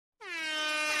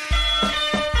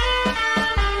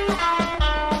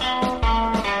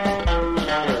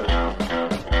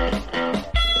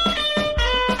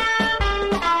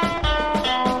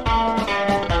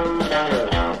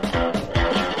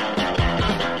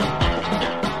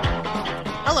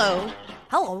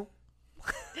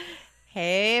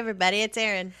Hey, everybody, it's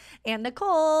Erin. And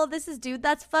Nicole, this is Dude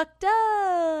That's Fucked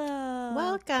Up.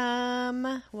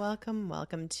 Welcome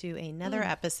to another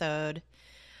episode.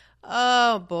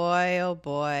 Oh,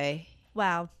 boy.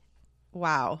 Wow.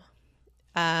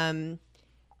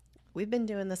 We've been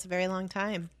doing this a very long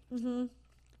time. Mm-hmm.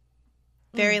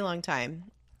 Very long time.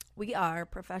 We are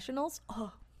professionals.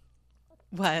 Oh,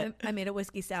 What? I made a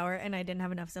whiskey sour and I didn't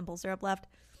have enough simple syrup left.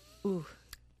 Ooh.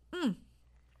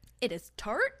 It is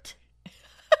tart.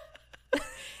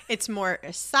 It's more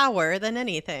sour than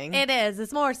anything. It is.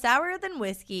 It's more sour than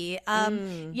whiskey.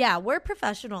 Yeah, we're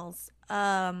professionals. At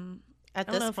I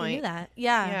don't this know if point. you knew that.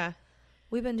 Yeah. Yeah.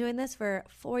 We've been doing this for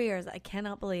 4 years. I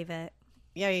cannot believe it.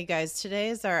 Yeah, you guys, today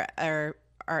is our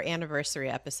anniversary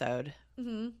episode.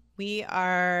 Mm-hmm. We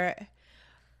are,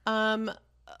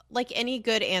 like any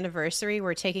good anniversary,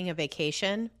 we're taking a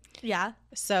vacation. Yeah.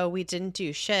 So we didn't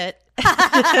do shit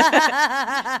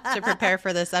to prepare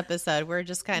for this episode. We're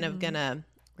just kind of gonna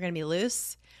be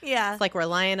loose. Yeah. It's like we're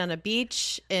lying on a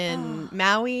beach in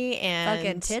Maui and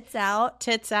Fucking tits out.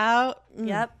 tits out.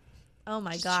 Yep. Oh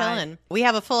my Just God. chilling. We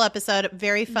have a full episode,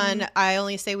 very fun. I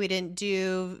only say we didn't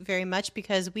do very much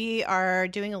because we are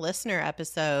doing a listener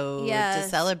episode to Yes.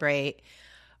 celebrate.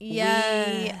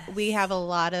 Yeah. We have a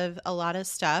lot of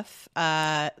stuff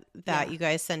that you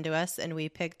guys send to us, and we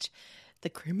picked the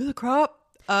cream of the crop.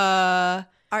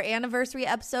 Our anniversary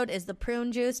episode is the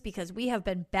prune juice because we have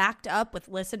been backed up with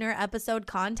listener episode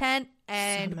content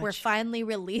and we're much. finally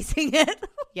releasing it.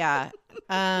 Yeah.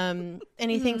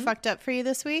 Anything fucked up for you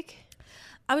this week?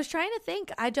 I was trying to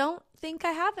think. I don't think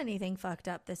I have anything fucked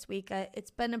up this week.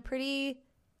 It's been a pretty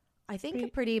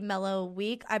mellow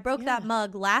week. I broke that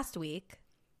mug last week,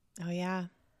 Oh yeah.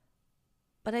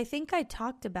 but I think I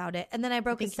talked about it. And then I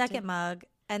broke a think you second did. mug.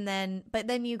 But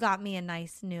then you got me a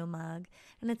nice new mug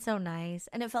and it's so nice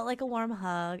and it felt like a warm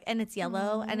hug and it's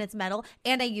yellow and it's metal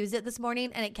and I used it this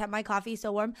morning and it kept my coffee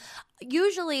so warm.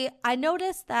 Usually I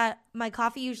notice that my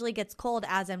coffee usually gets cold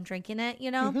as I'm drinking it,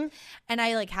 and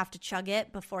I like have to chug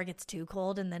it before it gets too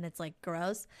cold and then it's like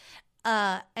gross.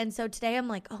 And so today I'm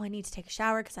like, oh, I need to take a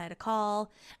shower because I had a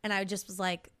call and I just was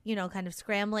like, kind of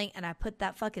scrambling and I put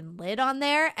that fucking lid on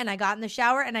there and I got in the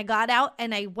shower and I got out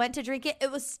and I went to drink it.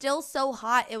 It was still so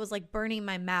hot. It was like burning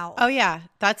my mouth. Oh yeah.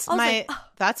 That's I was my like, oh.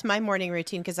 that's my morning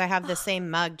routine because I have the same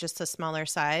mug, just a smaller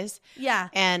size. Yeah.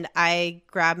 And I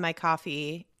grab my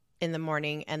coffee in the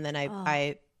morning and then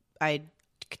I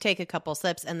take a couple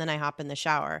sips and then I hop in the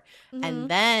shower. And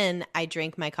then I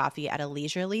drink my coffee at a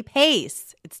leisurely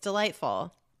pace. It's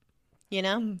delightful.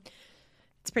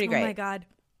 It's pretty great. Oh my God.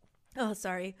 Oh,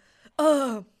 sorry.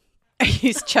 Oh, Are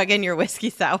you chugging your whiskey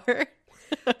sour?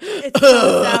 it's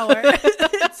so sour.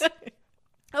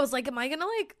 I was like, am I going to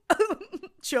like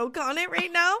choke on it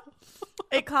right now?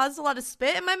 It caused a lot of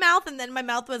spit in my mouth. And then my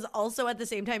mouth was also at the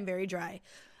same time very dry.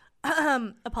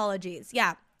 Apologies.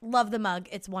 Yeah. Love the mug.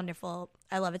 It's wonderful.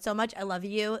 I love it so much. I love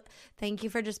you. Thank you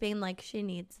for just being like, she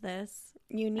needs this.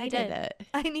 You I needed did. it.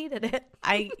 I needed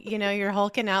it. You're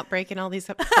hulking out, breaking all these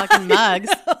fucking mugs.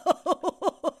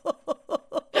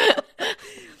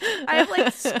 I have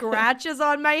like scratches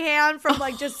on my hand from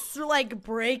like just like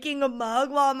breaking a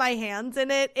mug while my hand's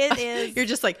in it. It is. You're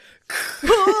just like,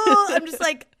 I'm just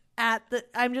like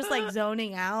I'm just like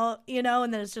zoning out, and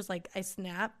then it's just like I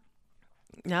snap.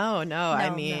 no. I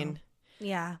mean, no.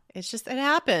 Yeah. it's just, it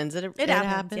happens. It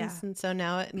happens. yeah. And so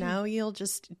now you'll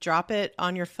just drop it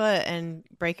on your foot and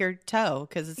break your toe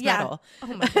because it's Yeah. metal. Oh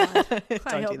my God. Don't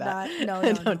I do hope that. not.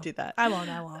 No. Don't do that. I won't.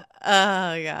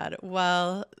 Oh God.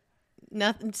 Well,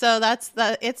 nothing. So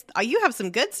you have some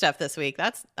good stuff this week.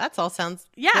 That's all sounds.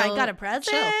 Yeah, I real got a present.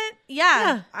 chill.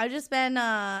 Yeah. I've just been,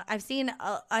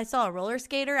 I saw a roller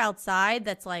skater outside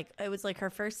that's like, it was like her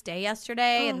first day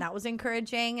yesterday and that was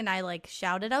encouraging. And I like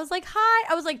shouted, I was like, hi.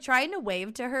 I was like trying to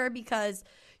wave to her because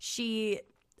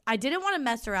I didn't want to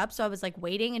mess her up. So I was like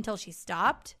waiting until she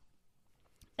stopped.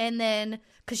 And then,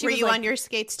 cause she Were was you like, on your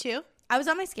skates too? I was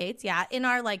on my skates, yeah, in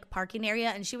our like parking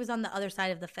area, and she was on the other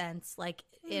side of the fence, like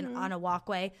on a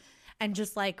walkway, and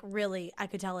just like really, I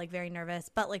could tell like very nervous,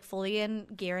 but like fully in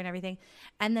gear and everything.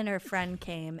 And then her friend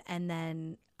came, and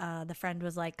then the friend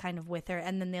was like kind of with her,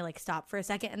 and then they like stopped for a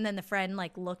second, and then the friend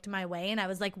like looked my way, and I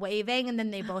was like waving, and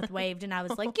then they both waved, and I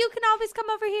was like, you can always come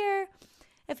over here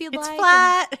if you'd It's like.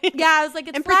 flat. And, yeah, I was like,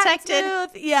 it's And flat protected. and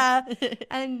smooth. Yeah,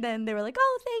 and then they were like,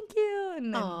 oh, thank you,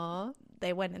 and then Aw.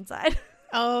 they went inside.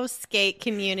 Oh, skate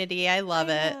community. I love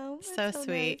I know. it. It's So so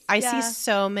sweet. nice. I Yeah. see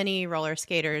so many roller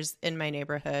skaters in my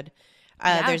neighborhood.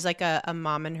 Yeah. There's like a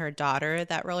mom and her daughter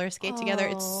that roller skate together.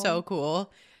 It's so Aw.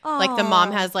 cool. Like the mom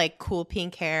Aw. has like cool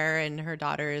pink hair and her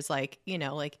daughter is like,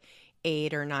 like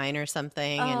 8 or 9 or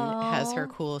something and has her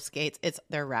cool skates.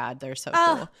 They're rad. They're so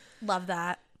cool. Love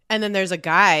that. And then there's a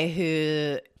guy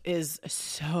who is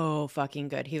so fucking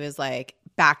good. He was like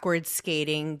backwards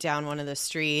skating down one of the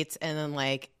streets and then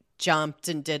like jumped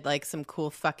and did like some cool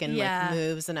fucking like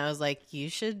moves. And I was like, you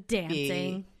should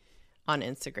be on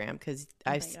Instagram because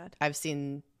I've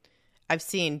seen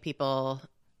people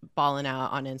balling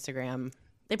out on Instagram.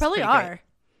 They probably are. Great.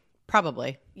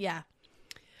 Probably. Yeah.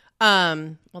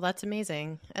 Well, that's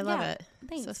amazing. I love it.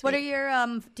 Thanks. So what are your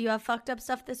do you have fucked up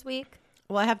stuff this week?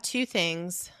 Well, I have 2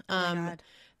 things. Oh my God.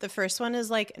 The first one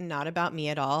is like not about me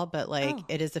at all, but like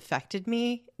it has affected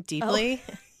me deeply.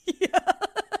 Yeah.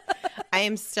 I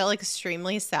am still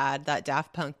extremely sad that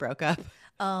Daft Punk broke up.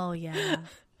 Oh yeah.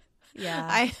 Yeah.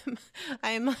 I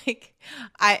am like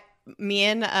me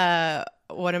and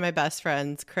one of my best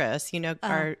friends, Chris, you know,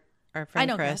 our friend I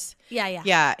know Chris. Yeah.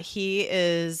 Yeah, he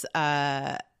is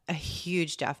a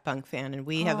huge Daft Punk fan, and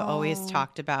we have always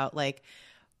talked about like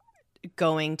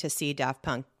going to see Daft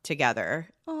Punk together.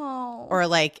 Oh. Or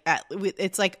like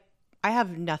it's like I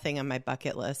have nothing on my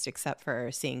bucket list except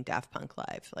for seeing Daft Punk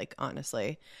live, like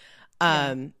honestly.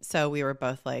 So we were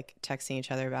both like texting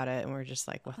each other about it and we're just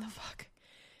like, what the fuck?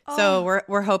 So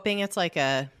we're hoping it's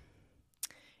a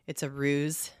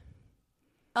ruse.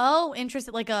 Oh,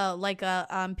 interesting. Like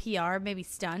a PR maybe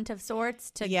stunt of sorts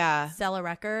to sell a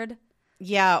record.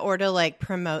 Yeah, or to like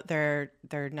promote their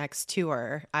next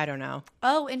tour. I don't know.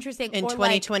 Oh, interesting. In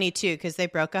 2022 because they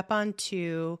broke up on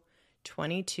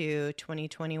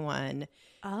 2021.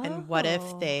 Oh. And what if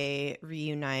they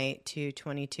reunite to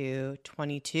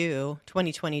 2022?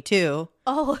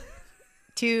 Oh.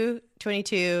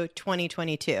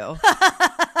 2022.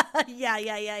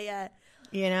 Yeah.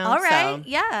 You know? All right. So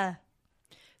yeah.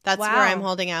 that's where I'm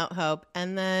holding out hope.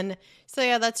 And then, so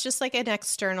yeah, that's just like an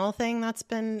external thing that's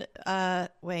been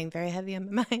weighing very heavy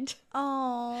on my mind.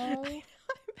 Oh.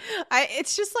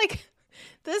 It's just like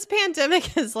this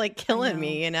pandemic is like killing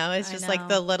me, you know? It's just like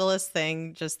the littlest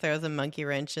thing just throws a monkey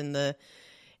wrench into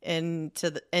I mean,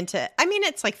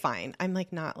 it's like fine. I'm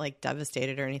like not like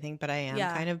devastated or anything, but I am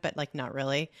kind of, but like not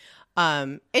really.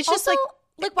 It's just also,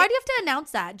 like why do you have to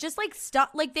announce that? Just like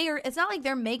stop, like it's not like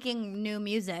they're making new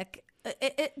music.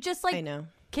 It just like, I know.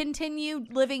 Continue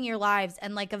living your lives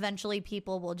and like eventually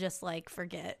people will just like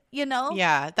forget, you know?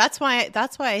 Yeah, that's why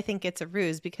I think it's a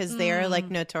ruse because they are like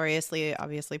notoriously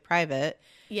obviously private.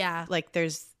 Yeah. Like they're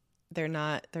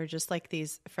just like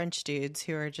these French dudes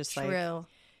who are just like true.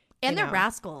 And they're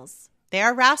rascals. They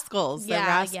are rascals. Yeah, they're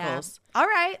rascals. Yeah. All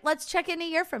right, let's check in a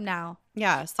year from now.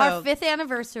 Yeah, so our 5th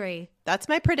anniversary. That's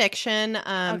my prediction.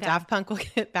 Okay. Daft Punk will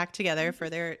get back together for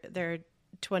their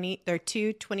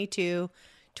 22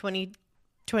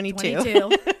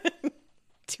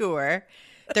 tour.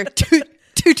 Their two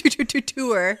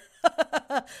tour.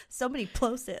 So many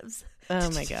plosives. Oh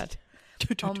my god.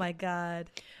 Oh my god.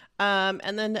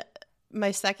 And then my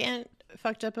second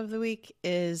fucked up of the week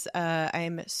is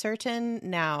I'm certain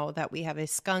now that we have a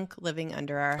skunk living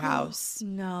under our house.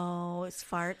 No, it's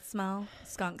fart smell,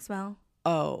 skunk smell.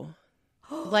 Oh.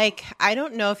 Like, I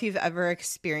don't know if you've ever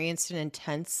experienced an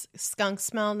intense skunk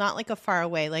smell, not like a far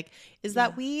away. Like, is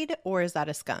that weed or is that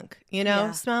a skunk? You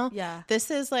know, smell? Yeah. This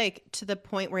is like to the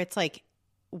point where it's like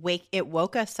it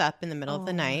woke us up in the middle of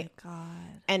the night. Oh my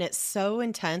god. And it's so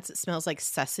intense. It smells like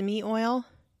sesame oil.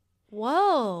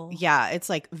 Whoa. Yeah, it's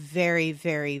like very,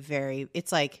 very, very,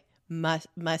 it's like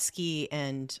musky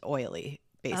and oily.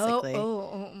 Basically.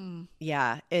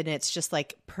 Yeah, and it's just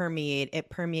like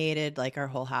permeated like our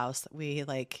whole house. We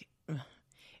like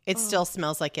it still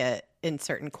smells like it in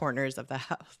certain corners of the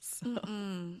house.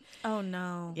 Oh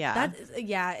no. Yeah.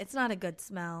 It's not a good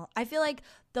smell. I feel like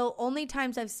the only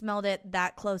times I've smelled it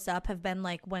that close up have been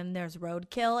like when there's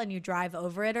roadkill and you drive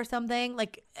over it or something,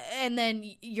 like, and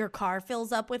then your car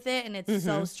fills up with it and it's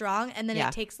so strong and then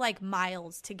it takes like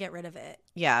miles to get rid of it.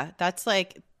 Yeah, that's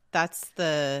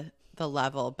the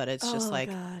level, but it's just like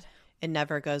God. It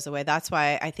never goes away. That's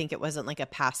why I think it wasn't like a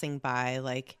passing by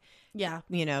like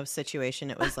situation.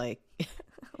 It was like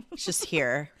it's just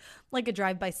here, like a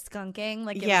drive by skunking.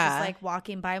 Like it was just like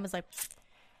walking by and was like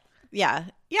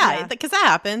because that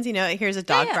happens. You know, it hears a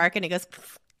dog bark and it goes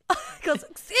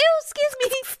excuse me.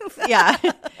 Yeah,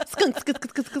 skunk. Well,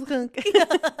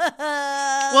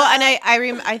 and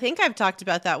I think I've talked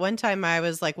about that one time. I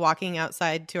was like walking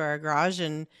outside to our garage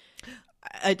and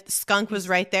a skunk was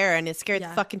right there and it scared the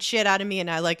fucking shit out of me and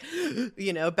I like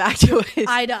backed away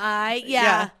eye to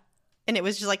eye. And it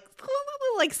was just like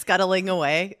scuttling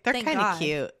away. They're kind of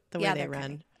cute the way they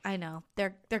run. I know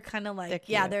they're kind of like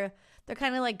they're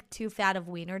kind of like too fat of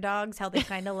wiener dogs, how they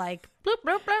kind of like bloop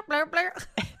bloop bloop bloop bloop.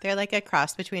 They're like a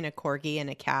cross between a corgi and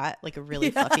a cat, like a really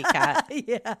fluffy cat.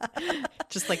 Yeah.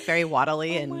 Just like very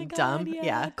waddly Oh my and God, dumb.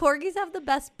 Yeah. Corgis have the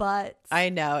best butts. I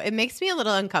know. It makes me a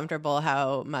little uncomfortable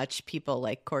how much people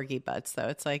like corgi butts, though.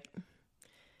 It's like,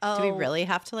 do we really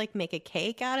have to like make a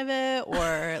cake out of it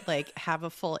or like have a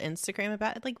full Instagram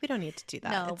about it? Like, we don't need to do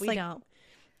that. No, it's we like, don't.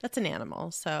 That's an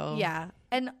animal. So Yeah.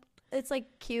 And it's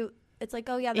like cute. It's like,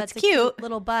 oh yeah, that's It's a cute cute.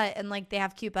 little butt, and like they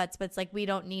have cute butts, but it's like we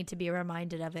don't need to be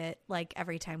reminded of it like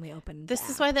every time we open. This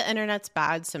is why the internet's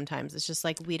bad sometimes. It's just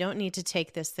like, we don't need to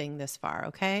take this thing this far,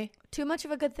 okay? Too much of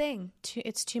a good thing.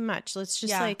 It's too much. Let's just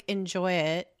Yeah. like enjoy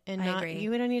it and I not. agree.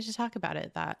 We don't need to talk about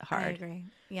it that I hard. agree.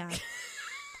 Yeah.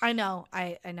 I know.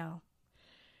 I know.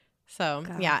 So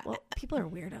God. yeah, Well, people are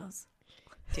weirdos.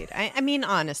 dude. I mean,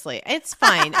 honestly, it's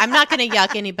fine. I'm not gonna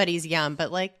yuck anybody's yum,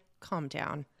 but like, calm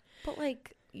down. But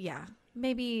like, yeah,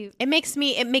 maybe. It makes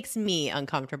me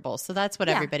uncomfortable. So that's what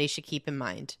Yeah. everybody should keep in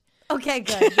mind. Okay,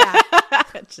 good. Yeah.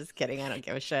 Just kidding. I don't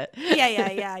give a shit.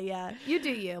 Yeah. You do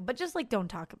you, but just like don't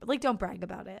talk about, like don't brag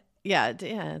about it. Yeah.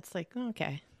 It's like,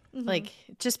 okay. Mm-hmm. Like,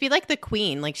 just be like the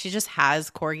queen. Like, she just has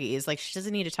corgis. Like, she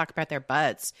doesn't need to talk about their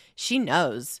butts. She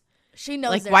knows. She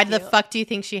knows. Like, they're why the cute. fuck do you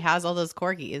think she has all those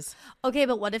corgis? Okay,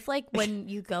 but what if like when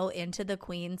you go into the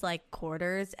queen's like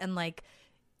quarters and like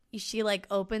she like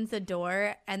opens the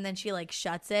door and then she like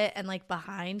shuts it and like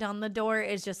behind on the door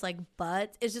is just like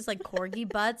butts. It's just like corgi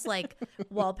butts like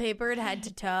wallpapered head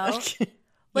to toe.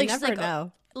 Like You she's never like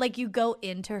know. like you go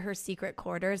into her secret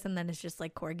quarters and then it's just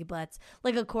like corgi butts.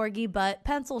 Like a corgi butt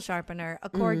pencil sharpener, a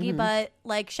corgi butt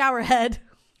like shower head.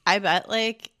 I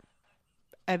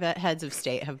bet heads of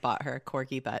state have bought her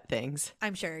corgi butt things.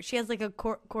 I'm sure. She has like a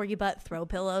corgi butt throw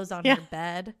pillows on Yeah. her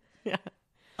bed. Yeah.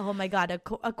 Oh my God, a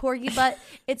corgi butt.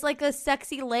 It's like a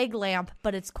sexy leg lamp,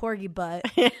 but it's corgi butt.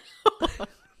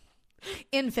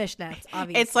 In fishnets,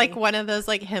 obviously. It's like one of those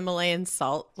like Himalayan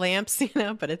salt lamps,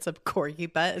 but it's a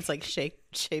corgi butt. It's like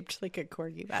shaped like a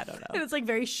corgi butt. I don't And know. it's like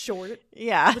very short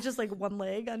Yeah. with just like one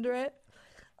leg under it.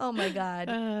 Oh my God.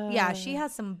 Yeah, she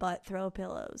has some butt throw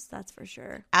pillows. That's for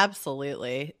sure.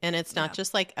 Absolutely. And it's not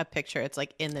just like a picture. It's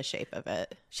like in the shape of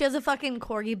it. She has a fucking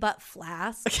corgi butt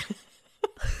flask.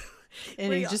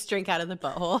 And you just drink out of the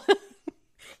butthole.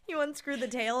 You unscrew the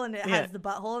tail and it Yeah. has the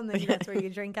butthole and then that's where you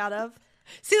drink out of.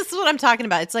 See, this is what I'm talking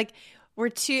about. It's like we're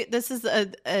too. This is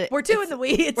We're too in the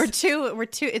weeds. We're too.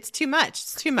 It's too much.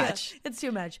 It's too much. Yeah, it's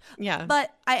too much. Yeah.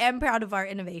 But I am proud of our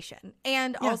innovation.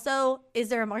 And also, is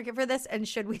there a market for this? And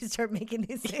should we start making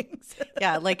these things?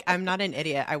 Yeah. Like, I'm not an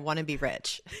idiot. I want to be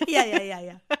rich.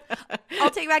 Yeah. I'll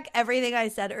take back everything I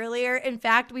said earlier. In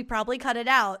fact, we probably cut it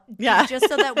out. Yeah. Just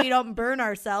so that we don't burn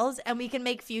ourselves and we can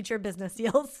make future business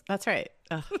deals. That's right.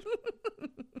 Ugh.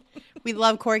 We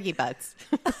love corgi butts.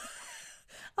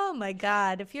 Oh my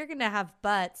God. If you're going to have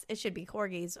butts, it should be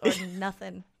corgis or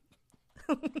nothing.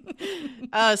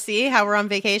 Oh, see how we're on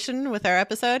vacation with our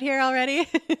episode here already?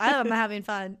 I'm having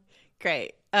fun.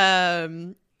 Great.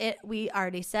 We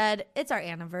already said it's our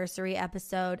anniversary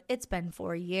episode. It's been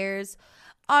 4 years.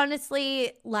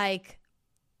 Honestly, like,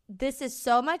 this is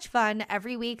so much fun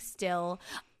every week still.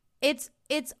 It's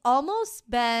almost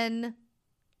been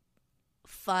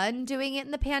fun doing it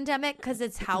in the pandemic because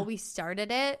it's how we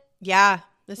started it. Yeah,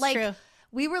 that's Like, true.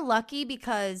 we were lucky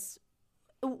because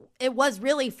it was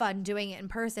really fun doing it in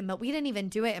person, but we didn't even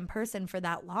do it in person for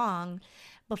that long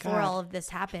before God. all of this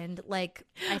happened. Like,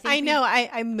 I know.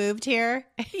 I moved here.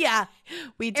 Yeah.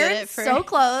 We did Erin's it for so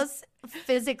close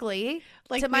physically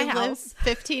like to my we live house.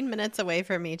 15 minutes away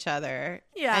from each other.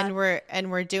 Yeah. And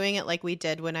we're doing it like we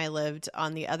did when I lived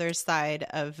on the other side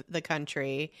of the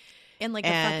country. In like a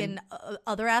fucking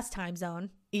other ass time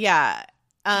zone. Yeah.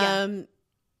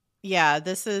 Yeah,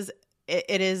 this is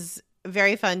it is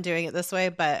very fun doing it this way,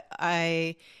 but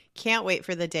I can't wait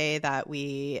for the day that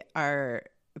we are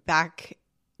back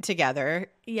together.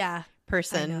 Yeah.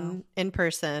 In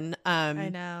person. I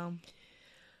know.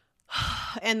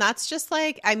 And that's just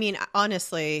like, I mean,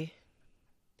 honestly,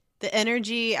 the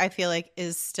energy I feel like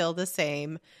is still the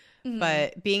same,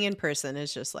 but being in person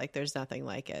is just like, there's nothing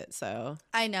like it. So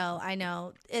I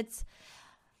know. It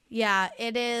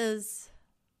is.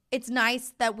 It's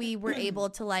nice that we were able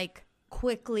to like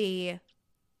quickly.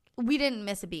 We didn't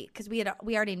miss a beat because we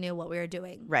already knew what we were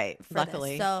doing. right. For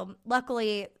Luckily. this. So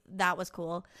luckily that was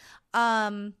cool.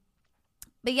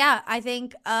 But yeah, I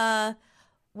think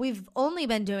we've only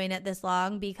been doing it this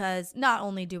long because not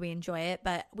only do we enjoy it,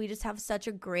 but we just have such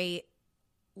a great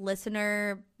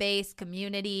listener base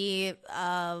community,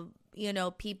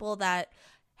 people that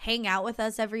hang out with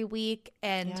us every week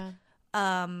and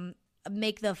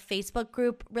make the Facebook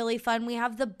group really fun. We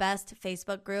have the best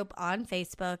Facebook group on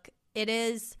Facebook. It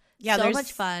is Yeah, so there's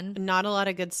much fun. not a lot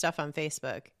of good stuff on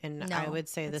Facebook. And No, I would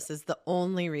say this is the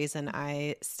only reason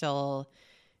I still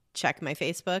check my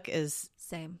Facebook is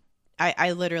Same.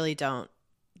 I literally don't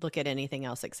look at anything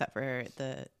else except for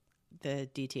the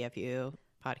DTFU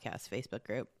podcast Facebook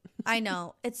group. I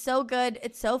know. It's so good.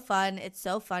 It's so fun. It's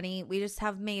so funny. We just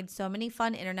have made so many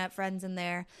fun internet friends in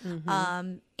there.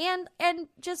 Mm-hmm. And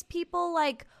just people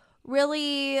like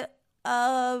really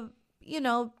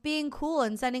being cool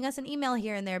and sending us an email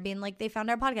here and there, being like they found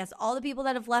our podcast. All the people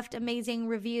that have left amazing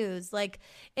reviews. Like,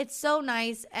 it's so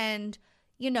nice. And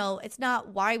it's not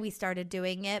why we started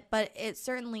doing it, but it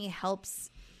certainly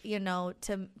helps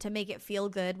to make it feel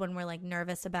good when we're like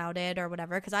nervous about it or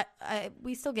whatever, because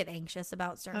we still get anxious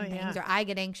about certain things, or I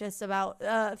get anxious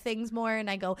about things more, and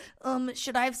I go,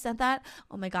 should I have said that?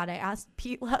 Oh my god, I asked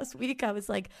Pete last week. I was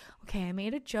like, okay, I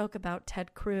made a joke about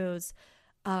Ted Cruz.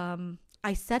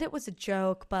 I said it was a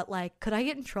joke, but like, could I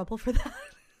get in trouble for that?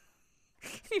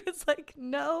 He was like,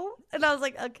 no, and I was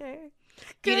like, okay.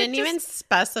 You didn't even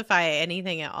specify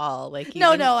anything at all. Like,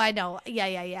 no, I know.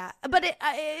 Yeah. But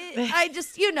I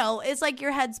just, it's like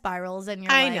your head spirals and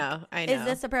you're I like, know. Is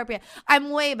this appropriate? I'm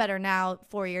way better now,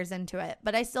 4 years into it,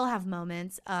 but I still have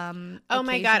moments. Oh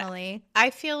my God. I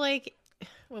feel like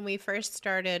when we first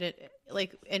started,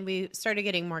 and we started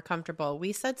getting more comfortable,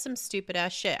 we said some stupid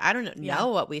ass shit. I don't know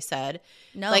what we said.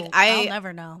 No, like I'll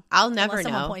never know. I'll never unless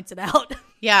know. Someone points it out.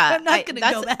 Yeah. I'm not going to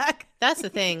go back. That's the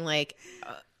thing. Like,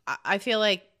 I feel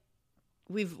like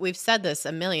we've said this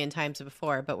a million times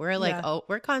before, but we're like,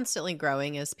 we're constantly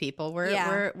growing as people.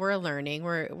 We're learning.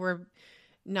 We're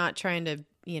not trying to,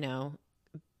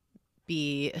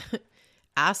 be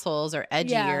assholes or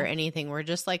edgy or anything. We're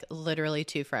just like literally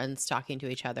two friends talking to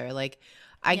each other. Like,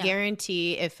 I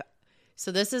guarantee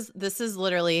this is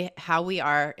literally how we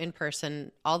are in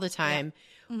person all the time.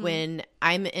 Yeah. Mm-hmm. When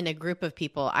I'm in a group of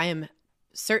people, I am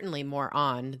certainly more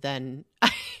on than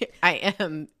I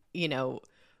am,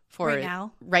 for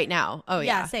right now. Oh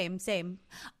yeah. Same.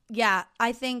 Yeah.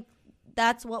 I think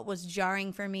that's what was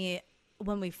jarring for me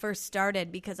when we first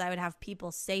started, because I would have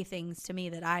people say things to me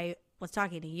that I was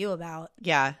talking to you about.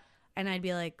 Yeah. And I'd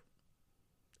be like,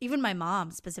 even my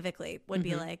mom specifically would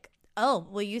be like, oh,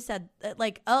 well, you said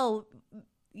like, oh,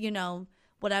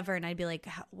 whatever. And I'd be like,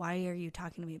 why are you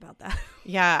talking to me about that?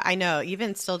 Yeah, I know.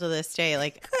 Even still to this day,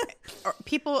 like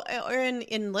people or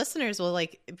in listeners will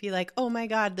like be like, oh my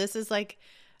God, this is like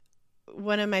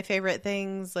one of my favorite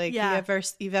things like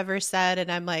you've ever said.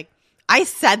 And I'm like, I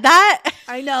said that?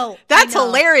 I know. That's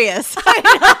hilarious.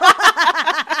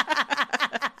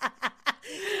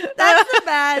 That's the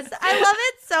best. I love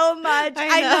it so much.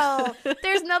 I know.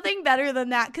 There's nothing better than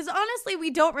that, because honestly,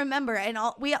 we don't remember, and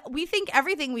we think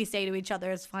everything we say to each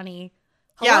other is funny.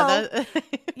 Hello?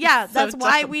 Yeah, that's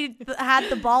why we had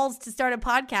the balls to start a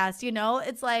podcast.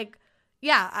 It's like,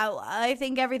 I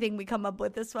think everything we come up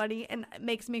with is funny and it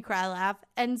makes me cry, laugh,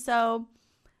 and so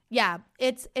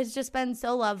it's just been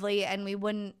so lovely, and we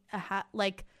wouldn't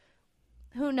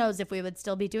who knows if we would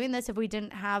still be doing this if we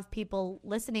didn't have people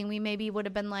listening. We maybe would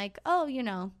have been like, oh,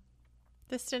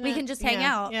 this didn't. We can just hang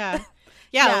out. Yeah.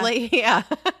 We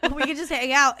can just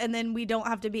hang out, and then we don't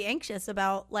have to be anxious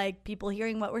about like people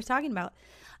hearing what we're talking about.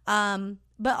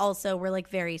 But also we're like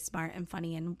very smart and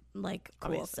funny and like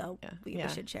cool, obviously. So we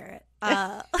should share it.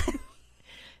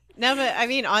 No, but I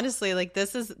mean, honestly, like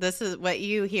this is what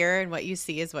you hear and what you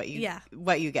see is what you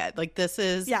get. Like this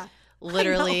is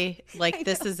literally like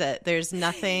this is it. There's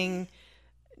nothing,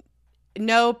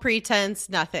 no pretense,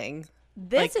 nothing.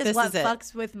 This is what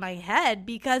fucks with my head,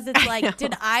 because it's like,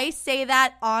 did I say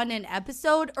that on an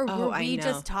episode, or were we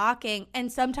just talking?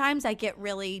 And sometimes I get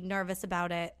really nervous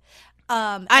about it.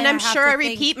 And I'm sure I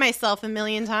repeat myself a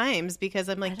million times because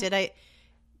I'm like, did I?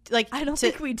 Like, I don't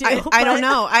think we do. I don't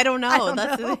know. I don't know.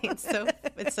 That's the thing.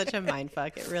 It's such a mind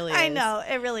fuck. It really is. I know.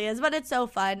 It really is. But it's so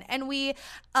fun. And we,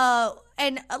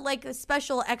 like a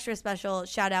extra special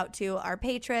shout out to our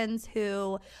patrons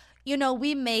who,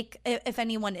 we make, if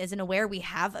anyone isn't aware, we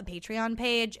have a Patreon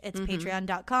page. It's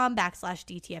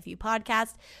patreon.com/DTFU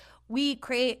podcast. We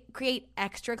create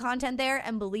extra content there,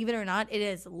 and believe it or not, it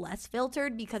is less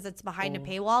filtered because it's behind a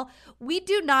paywall. We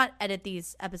do not edit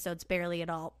these episodes barely at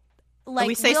all. Like,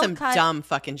 we say some dumb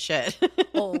fucking shit.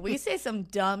 We say some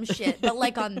dumb shit, but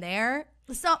like on there.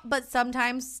 But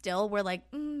sometimes still we're like,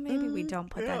 maybe we don't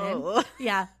put that in.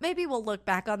 Yeah, maybe we'll look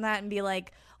back on that and be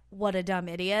like, what a dumb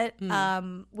idiot.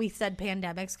 We said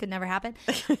pandemics could never happen.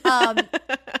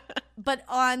 But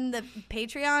on the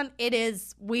Patreon,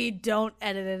 we don't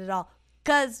edit it at all.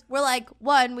 Because we're like,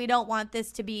 one, we don't want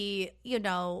this to be,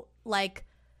 like,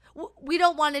 we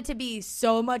don't want it to be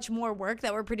so much more work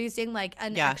that we're producing like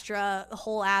an extra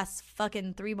whole ass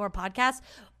fucking 3 more podcasts.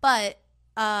 But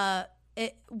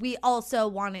we also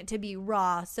want it to be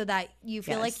raw so that you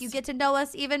feel like you get to know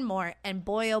us even more. And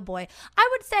boy, oh boy, I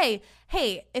would say,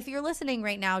 hey, if you're listening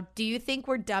right now, do you think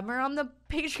we're dumber on the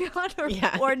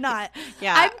Patreon or not?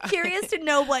 I'm curious to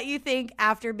know what you think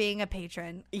after being a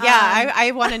patron.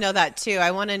 I want to know that too.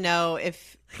 I want to know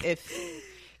if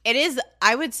it is,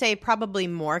 I would say probably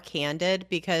more candid,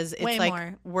 because it's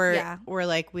we're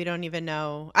like, we don't even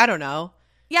know. I don't know.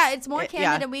 Yeah, it's more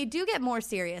candid, and we do get more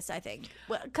serious, I think,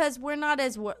 because we're not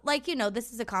as like,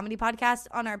 this is a comedy podcast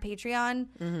on our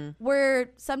Patreon,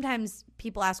 where sometimes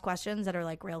people ask questions that are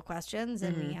like real questions,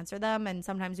 and we answer them, and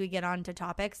sometimes we get on to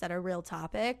topics that are real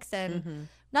topics, and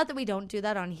not that we don't do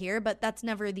that on here, but that's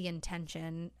never the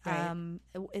intention. Right.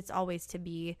 It's always to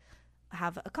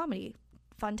have a comedy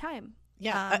fun time.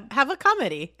 Yeah, have a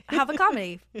comedy, fun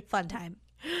time,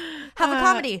 have a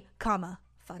comedy, comma.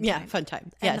 Fun time. Fun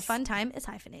time. And the fun time is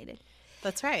hyphenated.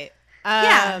 That's right.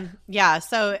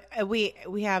 So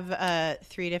we have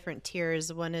 3 different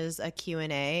tiers. One is a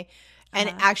Q&A.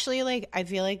 And actually, like, I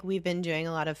feel like we've been doing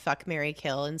a lot of fuck, marry,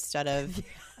 kill instead of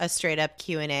a straight up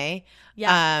Q&A.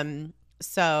 Yeah.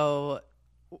 So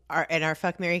our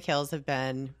fuck, marry, kills have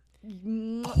been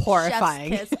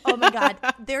horrifying. Chef's kiss. Oh my God.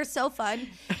 They're so fun.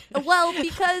 Well,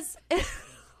 because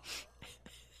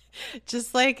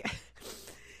just like,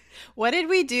 what did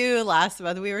we do last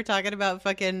month? We were talking about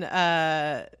fucking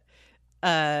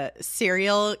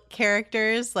serial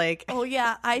characters. Like, oh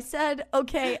yeah, I said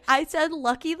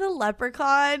Lucky the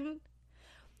Leprechaun.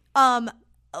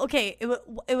 Okay,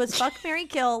 it was fuck, marry,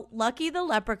 kill, Lucky the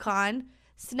Leprechaun,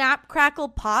 Snap, Crackle,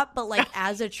 Pop, but like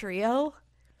as a trio.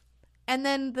 And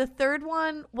then the third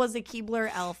one was a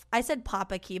Keebler Elf. I said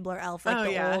Papa Keebler Elf,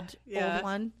 like old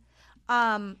one.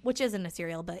 Which isn't a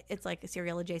cereal, but it's like a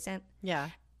cereal adjacent. Yeah.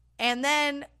 And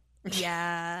then,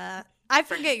 I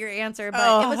forget your answer,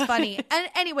 but it was funny. And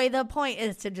anyway, the point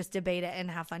is to just debate it and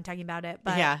have fun talking about it.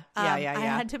 But I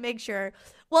had to make sure.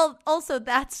 Well, also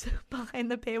that's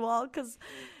behind the paywall because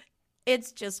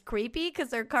it's just creepy because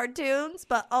they're cartoons,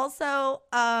 but also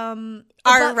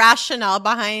our rationale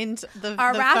behind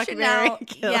our the rationale,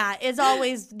 is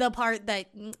always the part that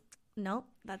nope.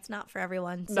 That's not for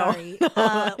everyone. Sorry.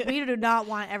 No. We do not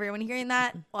want everyone hearing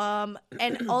that.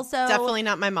 And also definitely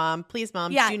not my mom. Please,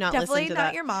 Mom, do not listen to that. Definitely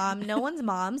not your mom. No one's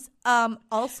mom's.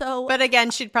 Also, but again,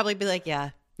 she'd probably be like,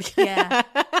 yeah.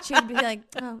 She'd be like,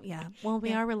 oh yeah. Well,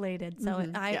 we are related, so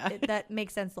that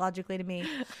makes sense logically to me.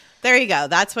 There you go.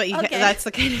 That's what that's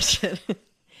the kind of shit.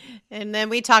 And then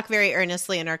we talk very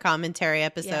earnestly in our commentary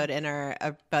episode and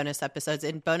our bonus episodes.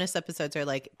 And bonus episodes are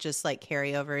like just like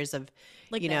carryovers of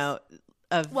like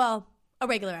a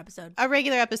regular episode. A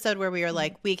regular episode where we are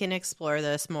like, we can explore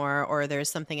this more, or there's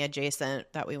something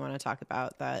adjacent that we want to talk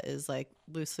about that is like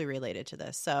loosely related to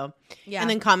this. So, and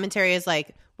then commentary is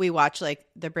like, we watch like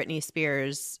the Britney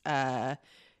Spears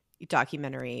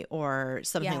documentary or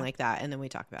something like that, and then we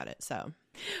talk about it. So,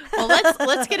 well,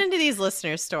 let's get into these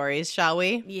listener stories, shall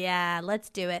we? Yeah, let's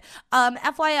do it.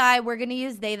 FYI, we're going to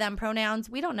use they, them pronouns.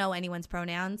 We don't know anyone's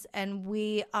pronouns, and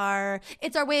it's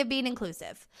our way of being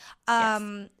inclusive.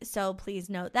 So please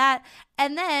note that.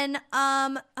 And then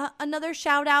another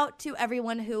shout out to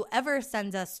everyone who ever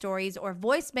sends us stories or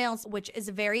voicemails, which is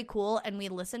very cool. And we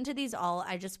listen to these all.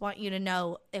 I just want you to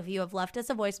know, if you have left us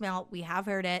a voicemail, we have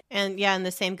heard it. And and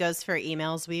the same goes for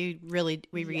emails. We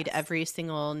read every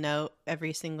single note,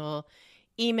 every single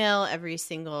email, every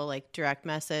single like direct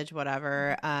message,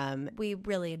 whatever. We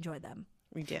really enjoy them.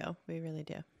 We do. We really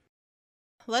do.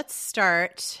 Let's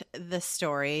start the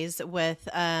stories with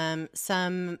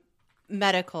some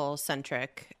medical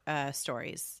centric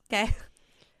stories. Okay.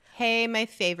 Hey, my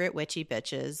favorite witchy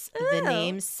bitches. Ooh. The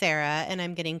name's Sarah, and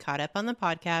I'm getting caught up on the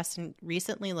podcast and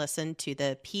recently listened to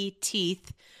the P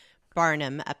Teeth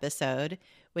Barnum episode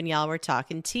when y'all were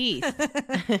talking teeth.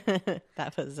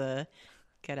 That was a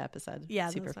good episode. Yeah,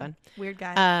 super fun. Weird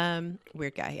guy.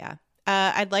 Weird guy. Yeah.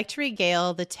 I'd like to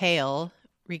regale the tale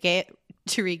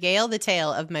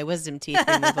of my wisdom teeth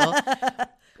removal,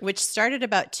 which started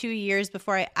about 2 years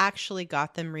before I actually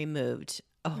got them removed.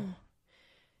 Oh.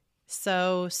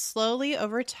 So slowly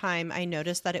over time, I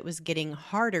noticed that it was getting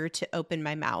harder to open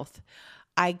my mouth.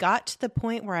 I got to the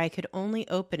point where I could only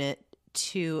open it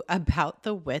to about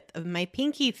the width of my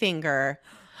pinky finger.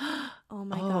 Oh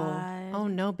my God. Oh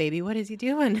no, baby. What is he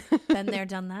doing? Been there,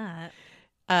 done that.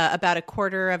 About a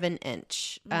quarter of an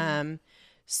inch.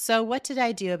 So what did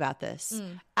I do about this?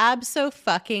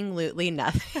 Abso-fucking-lutely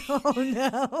nothing. Oh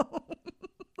no.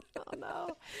 Oh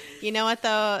no. You know what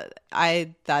though?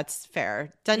 That's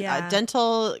fair. Yeah.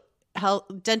 Dental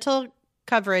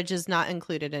coverage is not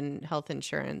included in health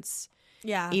insurance.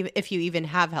 Yeah. If you even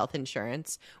have health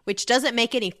insurance, which doesn't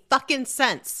make any fucking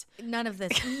sense. None of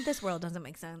this world doesn't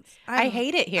make sense. I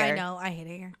hate it here. I know. I hate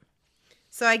it here.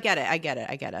 So I get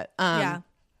it. Yeah.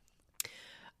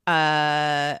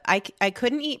 I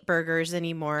couldn't eat burgers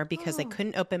anymore because I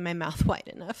couldn't open my mouth wide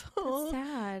enough. That's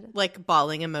sad. Like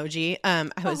bawling emoji. I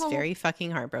was very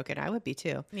fucking heartbroken. I would be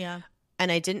too. Yeah.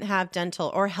 And I didn't have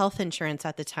dental or health insurance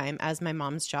at the time, as my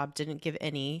mom's job didn't give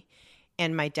any,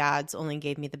 and my dad's only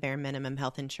gave me the bare minimum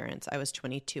health insurance. I was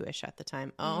 22-ish at the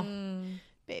time. Oh,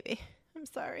 baby, I'm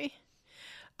sorry.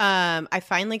 I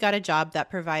finally got a job that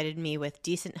provided me with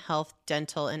decent health,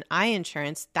 dental, and eye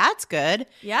insurance. That's good.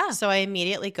 Yeah. So I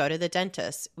immediately go to the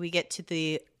dentist. We get to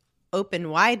the open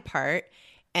wide part,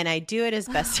 and I do it as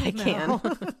best I can.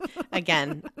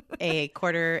 Again, a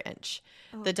 1/4 inch.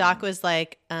 The doc was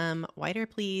like, wider,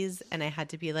 please. And I had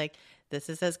to be like, this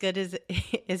is as good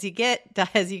as you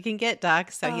can get,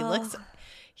 doc. So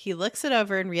he looks it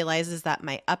over and realizes that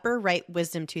my upper right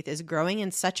wisdom tooth is growing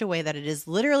in such a way that it is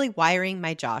literally wiring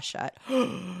my jaw shut.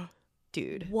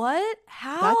 Dude. What?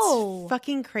 How? That's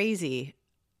fucking crazy.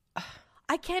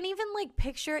 I can't even like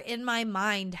picture in my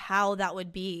mind how that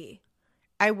would be.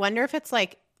 I wonder if it's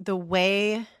like the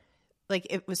way, like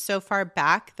it was so far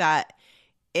back that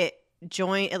it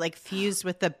like fused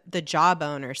with the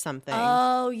jawbone or something.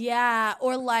 Oh, yeah.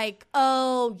 Or like,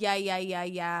 oh,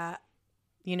 yeah.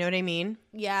 You know what I mean?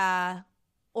 Yeah.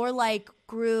 Or like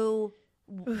grew.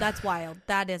 That's wild.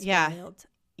 That is wild.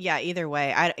 Yeah, either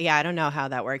way. I don't know how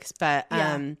that works, but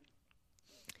Yeah.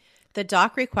 the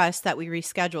doc requests that we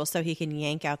reschedule so he can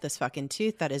yank out this fucking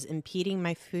tooth that is impeding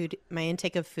my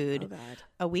intake of food. Oh, God.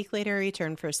 A week later, I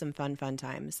return for some fun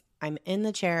times. I'm in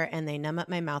the chair and they numb up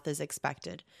my mouth as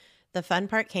expected. The fun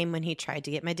part came when he tried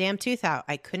to get my damn tooth out.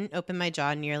 I couldn't open my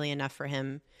jaw nearly enough for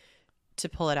him to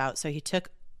pull it out, so he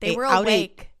took They were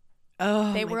awake.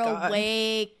 They were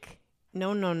awake.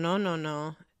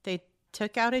 No. They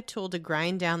took out a tool to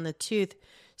grind down the tooth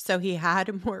so he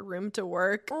had more room to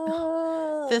work.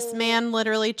 Oh. This man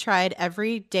literally tried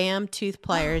every damn tooth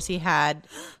pliers he had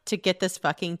to get this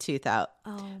fucking tooth out.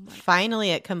 Oh my. Finally,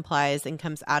 it complies and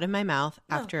comes out of my mouth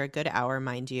after a good hour,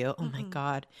 mind you. Oh my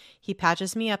God. He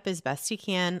patches me up as best he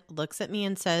can, looks at me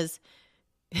and says,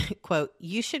 quote,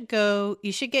 you should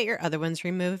get your other ones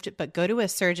removed, but go to a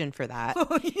surgeon for that.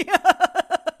 Oh, yeah.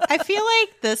 I feel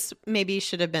like this maybe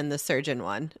should have been the surgeon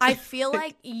one. I feel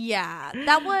like, yeah,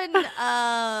 that one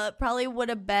probably would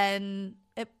have been.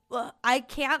 I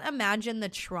can't imagine the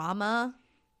trauma.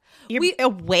 You're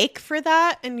awake for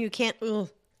that, and you can't. Ugh.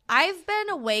 I've been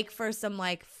awake for some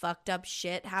like fucked up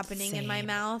shit happening in my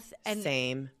mouth,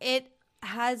 and it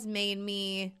has made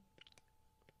me.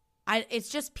 It's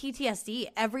just PTSD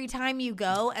every time you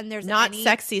go, and there's not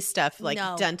sexy stuff like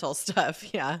No. dental stuff.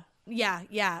 Yeah.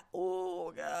 Yeah.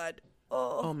 Oh God.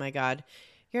 Oh my God.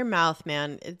 Your mouth,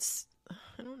 man.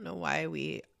 I don't know why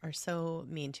we are so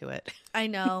mean to it. I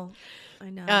know.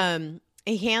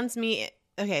 He hands me,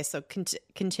 okay, so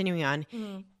continuing on,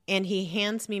 and he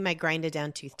hands me my grinded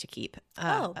down tooth to keep.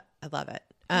 I love it.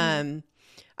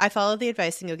 I followed the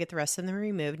advice and go get the rest of them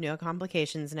removed, no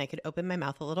complications, and I could open my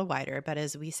mouth a little wider. But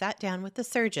as we sat down with the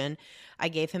surgeon, I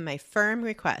gave him my firm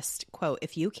request, quote,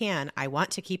 if you can, I want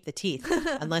to keep the teeth.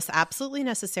 Unless absolutely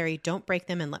necessary, don't break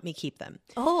them and let me keep them.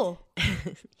 Oh.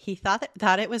 He thought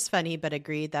it was funny, but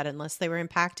agreed that unless they were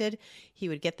impacted, he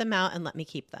would get them out and let me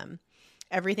keep them.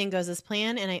 Everything goes as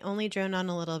planned, and I only drone on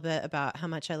a little bit about how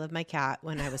much I love my cat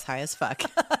when I was high as fuck.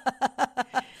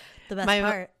 The best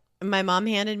part. My mom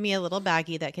handed me a little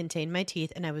baggie that contained my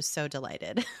teeth, and I was so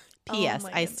delighted. P.S.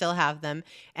 I still have them,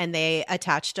 and they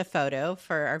attached a photo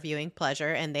for our viewing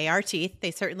pleasure, and they are teeth.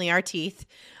 They certainly are teeth.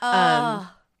 And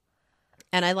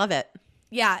I love it.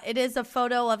 Yeah, it is a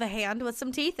photo of a hand with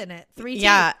some teeth in it. 3 teeth.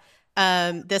 Yeah.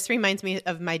 This reminds me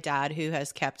of my dad, who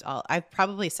has kept I've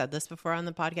probably said this before on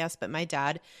the podcast, but my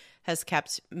dad has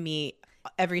kept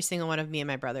every single one of me and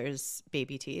my brother's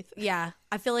baby teeth. Yeah,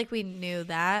 I feel like we knew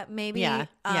that maybe. Yeah,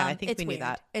 I think we knew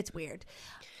that. It's weird.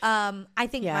 I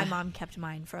think my mom kept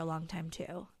mine for a long time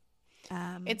too.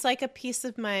 It's like a piece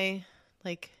of my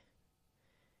like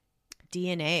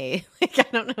DNA. Like I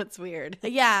don't know, it's weird.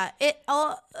 Yeah,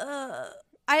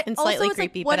 And slightly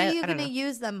creepy, like, what but are you I don't gonna know.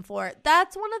 use them for?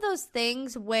 That's one of those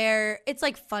things where it's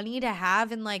like funny to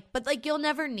have and like, but like you'll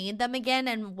never need them again.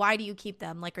 And why do you keep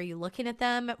them? Like, are you looking at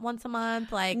them once a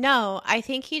month? Like, No, I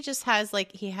think he just has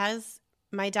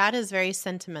my dad is very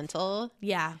sentimental,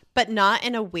 yeah, but not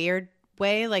in a weird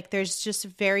way. Like there's just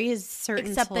very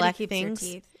certain except that select he keeps things.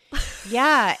 your teeth.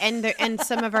 Yeah, and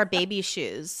some of our baby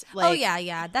shoes. Like, oh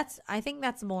yeah. I think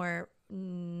that's more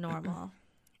normal.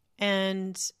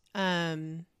 And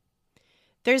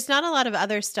there's not a lot of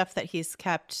other stuff that he's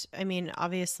kept. I mean,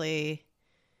 obviously,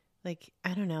 like,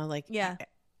 I don't know, like, Yeah.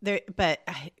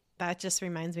 That just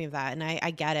reminds me of that. And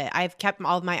I get it. I've kept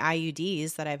all of my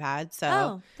IUDs that I've had.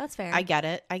 So that's fair. I get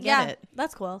it. I get it.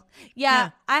 That's cool.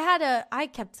 Yeah. I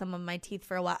kept some of my teeth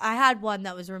for a while. I had one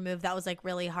that was removed that was like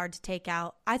really hard to take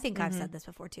out. I think I've said this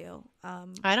before too.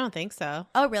 I don't think so.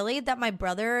 Oh, really? That my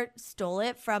brother stole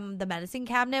it from the medicine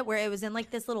cabinet where it was in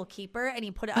like this little keeper and he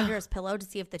put it under his pillow to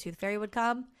see if the tooth fairy would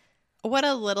come. What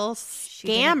a little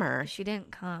scammer. She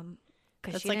didn't come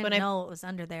because That's she like didn't when know it was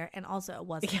under there. And also it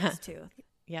wasn't his tooth.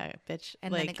 Yeah, bitch.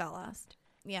 And like, then it got lost.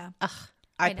 Yeah.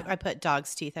 I put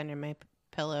dog's teeth under my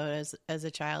pillow as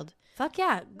a child. Fuck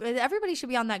yeah. Everybody should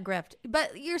be on that grift.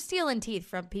 But you're stealing teeth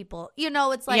from people. You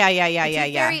know, it's like yeah.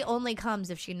 Tooth fairy only comes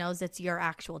if she knows it's your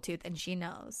actual tooth and she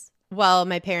knows. Well,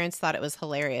 my parents thought it was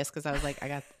hilarious because I was like, I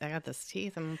got this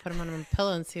teeth. I'm gonna put them on my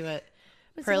pillow and see what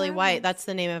Pearly White. That's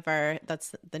the name of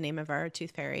our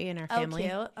tooth fairy in our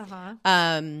family. Oh, cute.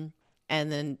 And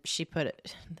then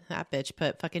that bitch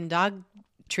put fucking dog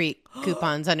treat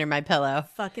coupons under my pillow.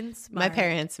 Fucking smart. My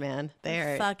parents, man, they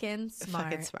are fucking smart.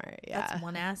 Fucking smart. Yeah,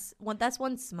 that's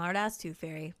one smart ass tooth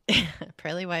fairy.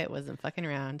 Pearly White wasn't fucking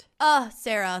around. Oh,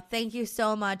 Sarah, thank you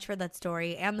so much for that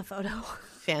story and the photo.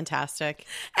 Fantastic.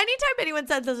 Anytime anyone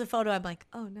sends us a photo, I'm like,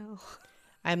 oh no.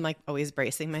 I'm like always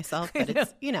bracing myself, but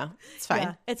it's it's fine.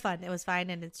 Yeah, it's fine. It was fine,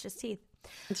 and it's just teeth.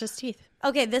 It's just teeth.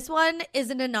 Okay, this one is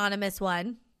an anonymous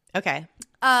one. Okay.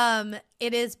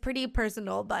 It is pretty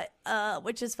personal, but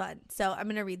which is fun. So I'm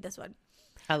gonna read this one.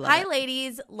 I love Hi, it.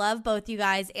 ladies. Love both you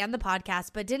guys and the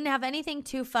podcast, but didn't have anything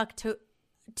too fucked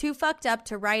up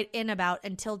to write in about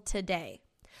until today.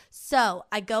 So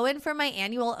I go in for my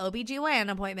annual OBGYN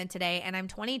appointment today, and I'm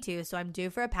 22, so I'm due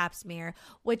for a pap smear,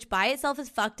 which by itself is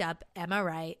fucked up. Am I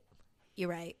right? You're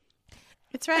right.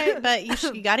 It's right, but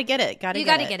you got to get it. You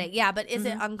got to get it. Yeah, but is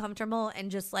it uncomfortable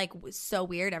and just like so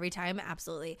weird every time?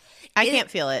 Absolutely. I can't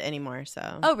feel it anymore,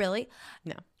 so. Oh, really?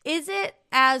 No. Is it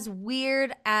as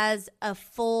weird as a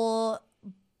full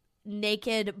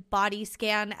naked body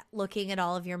scan looking at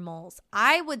all of your moles?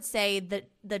 I would say that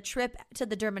the trip to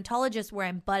the dermatologist where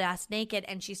I'm butt ass naked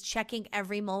and she's checking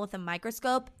every mole with a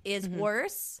microscope is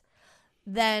worse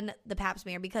than the pap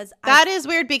smear, because that is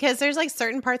weird, because there's like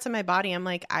certain parts of my body I'm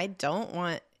like, I don't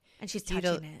want. And she's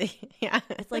touching it. Yeah.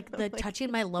 It's like touching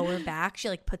my lower back. She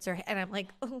like puts her, and I'm like,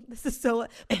 oh, this is so.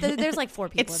 But there's like 4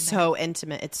 people. It's so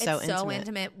intimate. It's so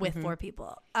intimate with 4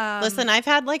 people. Listen, I've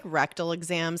had like rectal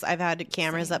exams. I've had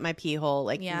cameras at my pee hole.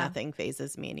 Like nothing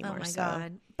phases me anymore. Oh my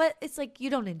God. But it's like you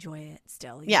don't enjoy it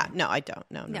still. Yeah. No, I don't.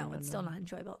 No, it's still not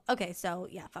enjoyable. Okay, so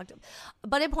yeah, fucked up.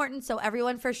 But important. So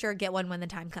everyone for sure get one when the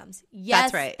time comes. Yes.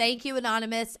 That's right. Thank you,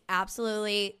 Anonymous.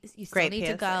 Absolutely. You still Great need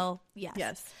PSA. to go. Yes.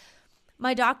 Yes.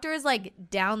 My doctor is like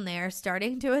down there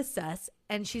starting to assess,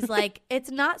 and she's like, it's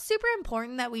not super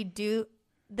important that we do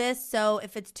this, so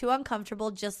if it's too uncomfortable,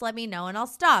 just let me know and I'll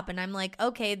stop. And I'm like,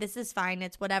 okay, this is fine.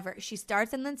 It's whatever. She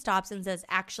starts and then stops and says,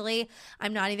 actually,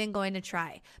 I'm not even going to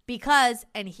try because,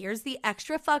 and here's the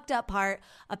extra fucked up part,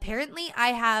 apparently I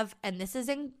have, and this is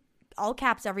in all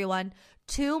caps, everyone,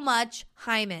 too much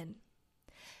hymen.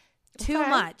 Too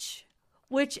much.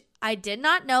 Which I did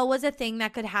not know was a thing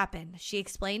that could happen. She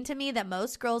explained to me that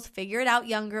most girls figure it out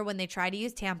younger when they try to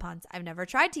use tampons. I've never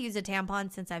tried to use a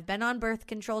tampon since I've been on birth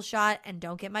control shot and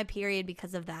don't get my period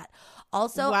because of that.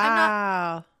 Also,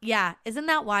 wow. Yeah, isn't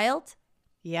that wild?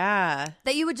 Yeah.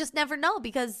 That you would just never know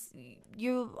because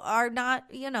you are not,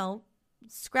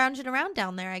 scrounging around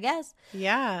down there, I guess.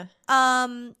 Yeah.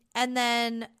 And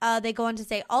then they go on to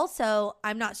say, also,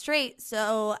 I'm not straight,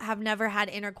 so have never had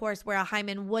intercourse where a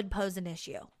hymen would pose an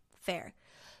issue. Fair.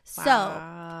 Wow.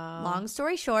 So, long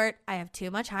story short, I have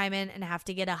too much hymen and have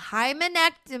to get a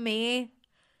hymenectomy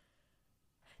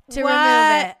to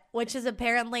remove it, which is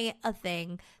apparently a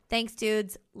thing. Thanks,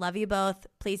 dudes. Love you both.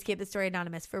 Please keep the story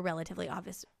anonymous for relatively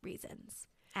obvious reasons.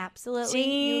 Absolutely.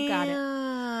 Damn. You got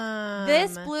it.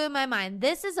 This blew my mind.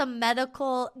 This is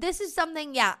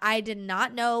something, I did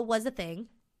not know was a thing.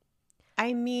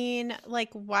 I mean,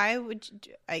 like, why would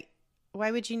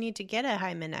you need to get a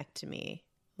hymenectomy?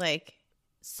 Like,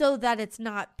 so that it's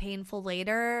not painful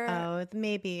later. Oh,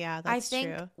 maybe, yeah, that's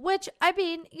true. Which, I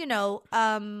mean,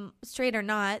 straight or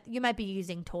not, you might be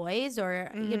using toys or,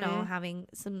 having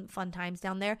some fun times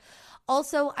down there.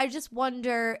 Also, I just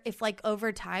wonder if, like,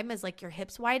 over time, as, like, your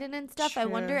hips widen and stuff, I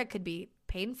wonder it could be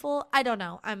painful. I don't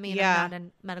know. I mean, I'm not a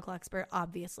medical expert,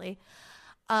 obviously.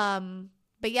 But,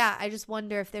 yeah, I just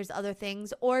wonder if there's other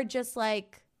things or just,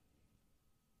 like,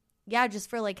 yeah, just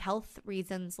for like health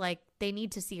reasons, like they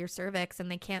need to see your cervix and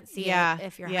they can't see Yeah, it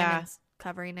if your yeah. hymen's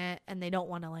covering it, and they don't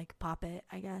want to like pop it,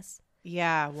 I guess.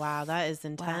 Yeah. Wow. That is Wow.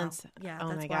 intense. Yeah, Oh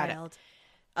that's my God. wild.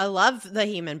 I love the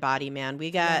human body, man. We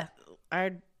got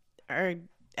our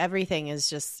everything is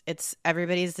just, it's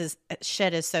everybody's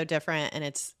shit is so different and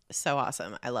it's so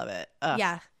awesome. I love it. Ugh.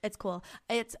 Yeah, it's cool.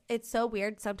 It's so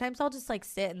weird. Sometimes I'll just like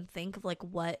sit and think of like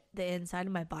what the inside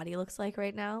of my body looks like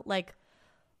right now. Like,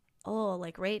 oh,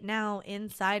 like right now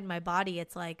inside my body,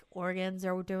 it's like organs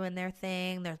are doing their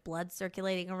thing. There's blood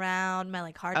circulating around. My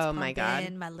like heart's Oh pumping. my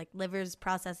God. My like liver's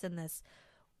processing this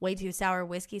way too sour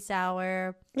whiskey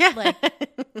sour. Yeah. Like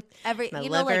every My you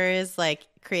liver know, like, is like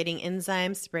creating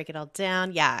enzymes to break it all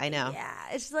down. Yeah, I know. yeah,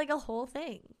 it's just like a whole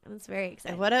thing. It's very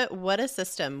exciting. What a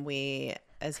system we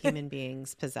as human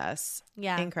beings possess.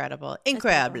 Yeah. Incredible. It's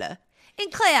Incredible.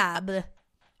 Incroyable.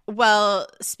 Well,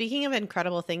 speaking of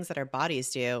incredible things that our bodies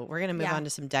do, we're going to move Yeah. on to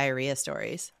some diarrhea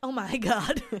stories. Oh my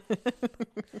God.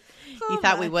 You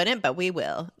thought we wouldn't, but we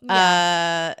will.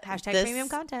 Hashtag this- premium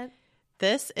content.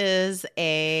 This is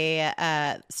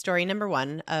a story number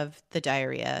 1 of the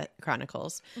Diarrhea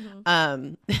Chronicles.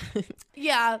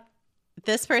 Yeah.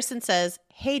 This person says,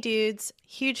 "Hey dudes,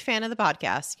 huge fan of the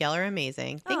podcast. Y'all are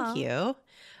amazing. Thank Aw. you.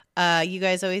 You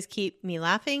guys always keep me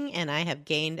laughing, and I have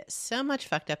gained so much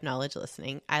fucked up knowledge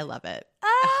listening. I love it.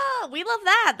 Oh, we love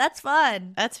that. That's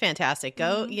fun. That's fantastic.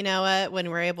 Go, Mm-hmm. you know what?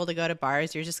 When we're able to go to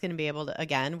bars, you're just going to be able to,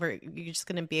 you're just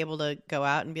going to be able to go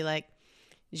out and be like,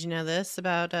 did you know this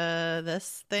about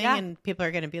this thing? Yeah. And people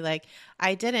are going to be like,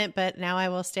 I didn't, but now I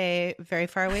will stay very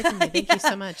far away from you. Thank you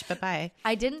so much. Bye-bye.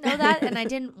 I didn't know that, and I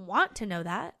didn't want to know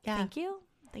that. Yeah. Thank you.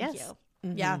 Thank Yes. you.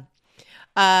 Mhm.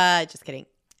 Yeah. Just kidding.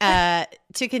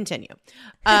 To continue,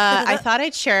 I thought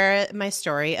I'd share my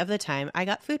story of the time I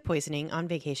got food poisoning on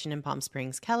vacation in Palm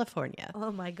Springs, California.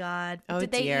 Oh my God. Oh,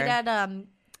 Did they dear. eat at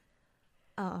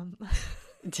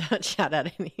Don't shout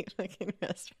out any fucking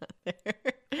restaurant there.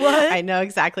 What? I know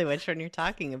exactly which one you're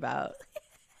talking about.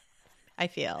 I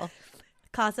feel.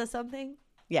 Casa something?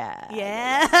 Yeah.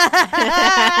 Yeah.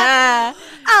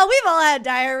 Oh, we've all had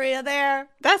diarrhea there.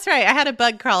 That's right. I had a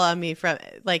bug crawl on me from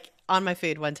like on my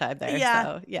food one time there. Yeah.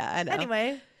 So yeah, I know.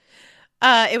 Anyway.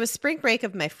 It was spring break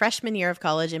of my freshman year of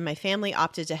college, and my family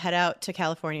opted to head out to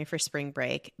California for spring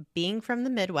break. Being from the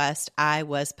Midwest, I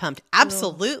was pumped.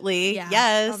 Absolutely. Yeah.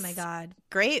 Yes. Oh my God.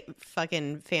 Great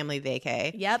fucking family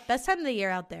vacay. Yep. Best time of the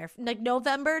year out there. Like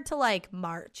November to like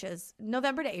March is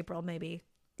November to April, maybe.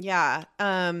 Yeah.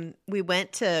 We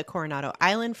went to Coronado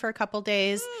Island for a couple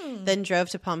days, then drove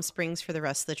to Palm Springs for the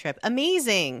rest of the trip.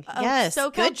 Amazing. Oh, Yes.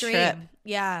 SoCal Good dream. trip.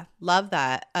 Yeah. Love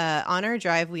that. On our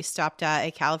drive, we stopped at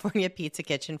a California pizza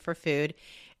kitchen for food,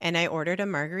 and I ordered a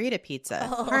margarita pizza.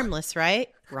 Oh. Harmless, right?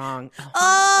 Wrong.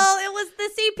 Oh, it was the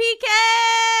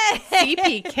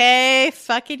CPK. CPK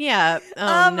fucking yep. Oh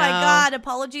no. my God.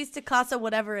 Apologies to Casa,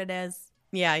 whatever it is.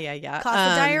 Yeah, yeah, yeah.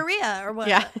 Casa diarrhea or what?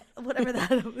 yeah. Whatever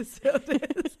that episode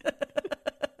is.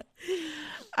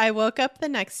 I woke up the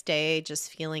next day just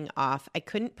feeling off. I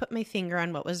couldn't put my finger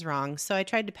on what was wrong, so I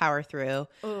tried to power through.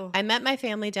 Ooh. I met my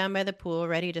family down by the pool,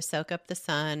 ready to soak up the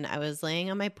sun. I was laying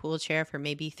on my pool chair for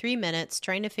maybe 3 minutes,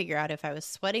 trying to figure out if I was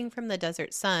sweating from the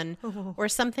desert sun or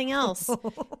something else.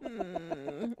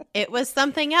 It was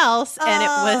something else, and it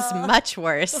was much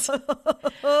worse.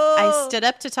 I stood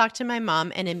up to talk to my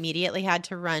mom and immediately had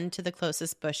to run to the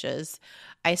closest bushes.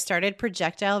 I started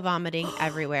projectile vomiting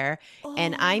everywhere,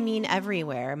 and I mean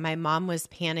everywhere. My mom was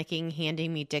panicking,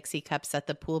 handing me Dixie cups that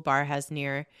the pool bar has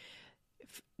near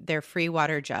their free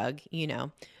water jug, you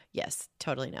know. Yes,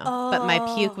 totally no. But my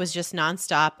puke was just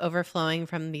nonstop, overflowing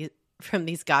from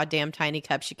these goddamn tiny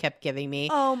cups she kept giving me.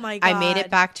 Oh my God. I made it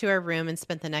back to our room and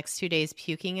spent the next 2 days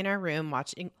puking in our room,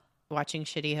 watching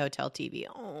shitty hotel TV.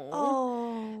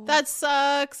 Oh. That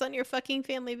sucks on your fucking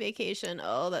family vacation.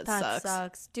 Oh, that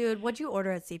sucks. Dude, what'd you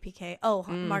order at CPK? Oh,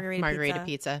 margarita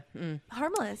pizza.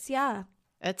 Harmless, yeah.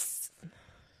 It's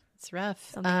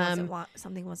rough.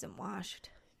 Something wasn't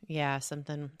washed. Yeah,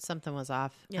 something was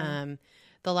off. Yeah.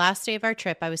 The last day of our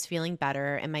trip, I was feeling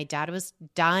better, and my dad was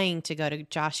dying to go to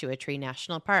Joshua Tree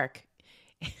National Park.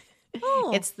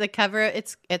 Oh. It's the cover.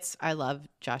 It's. I love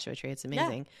Joshua Tree. It's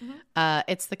amazing. Mm-hmm.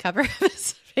 It's the cover of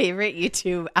his favorite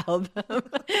YouTube album,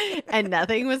 and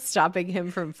nothing was stopping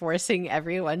him from forcing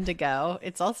everyone to go.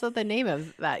 It's also the name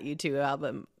of that YouTube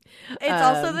album. It's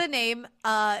also the name.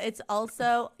 It's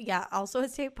also also a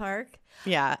state park.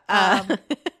 Yeah.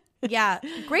 Yeah,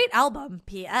 great album.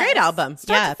 P.S. Great album.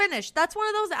 Start to finish. That's one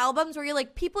of those albums where you're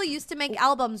like, people used to make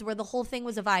albums where the whole thing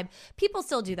was a vibe. People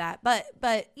still do that,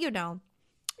 but you know.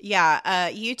 Yeah,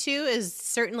 U2 is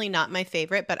certainly not my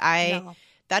favorite, but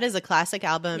That is a classic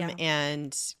album, Yeah.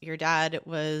 and your dad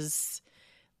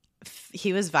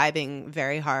he was vibing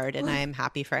very hard, and I am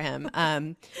happy for him.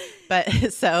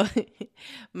 But so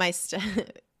my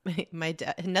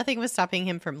dad, nothing was stopping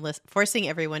him from forcing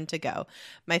everyone to go.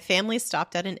 My family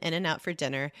stopped at an In-N-Out for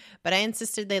dinner, but I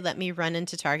insisted they let me run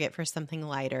into Target for something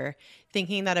lighter,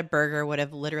 thinking that a burger would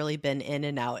have literally been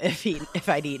In-N-Out if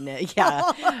I'd eaten it.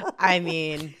 Yeah, I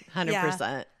mean,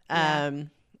 100%. Yeah.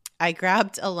 I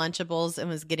grabbed a Lunchables and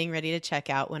was getting ready to check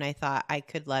out when I thought I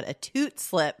could let a toot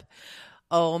slip.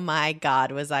 Oh my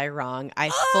God, was I wrong? I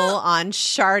full on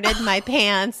sharded my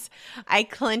pants. I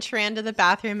clinch ran to the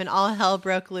bathroom and all hell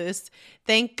broke loose.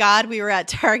 Thank God we were at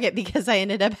Target because I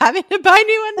ended up having to buy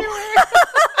new underwear.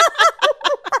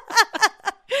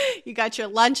 You got your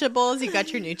Lunchables, you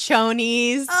got your new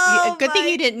chonies. Oh Good thing my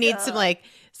you didn't need God.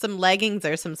 some leggings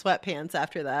or some sweatpants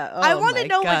after that. Oh, I want to my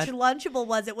know God. which Lunchable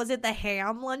was it. Was it the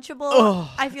ham Lunchable?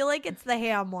 Oh. I feel like it's the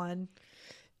ham one.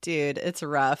 Dude, it's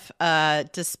rough.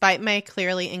 Despite my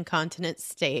clearly incontinent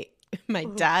state, my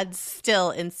dad still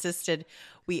insisted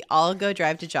we all go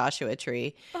drive to Joshua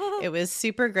Tree. It was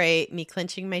super great, me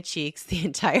clenching my cheeks the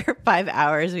entire 5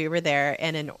 hours we were there,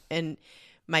 and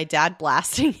my dad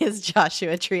blasting his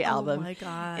Joshua Tree album, Oh my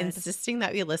God. insisting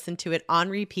that we listen to it on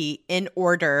repeat in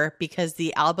order because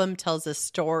the album tells a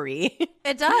story.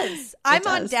 It does. I'm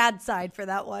on does. Dad's side for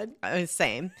that one.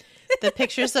 Same. The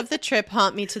pictures of the trip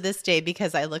haunt me to this day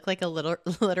because I look like a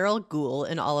literal ghoul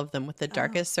in all of them with the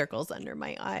darkest circles under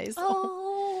my eyes. Oh.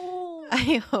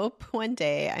 I hope one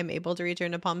day I'm able to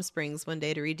return to Palm Springs one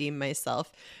day to redeem myself.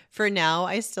 For now,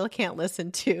 I still can't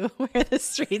listen to Where the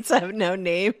Streets Have No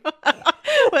Name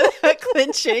without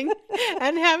clinching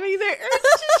and having the urge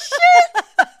to shit.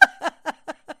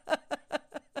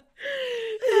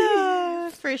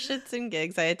 For shits and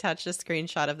gigs, I attached a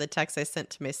screenshot of the text I sent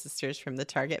to my sisters from the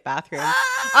Target bathroom.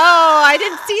 Oh, I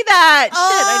didn't see that. Shit,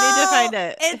 I need to find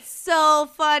it. It's so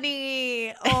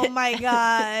funny. Oh my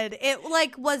God. It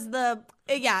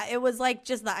was like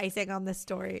just the icing on the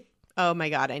story. Oh my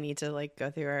God, I need to like go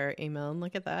through our email and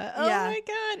look at that. Oh Yeah. my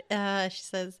God. She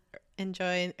says,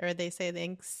 enjoy, or they say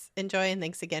thanks, enjoy, and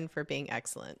thanks again for being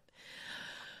excellent.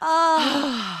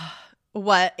 Oh,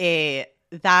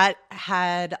 That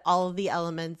had all of the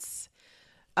elements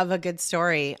of a good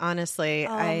story, honestly.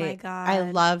 Oh my God. I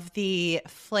love the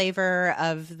flavor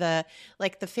of the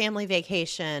family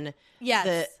vacation.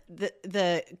 yes.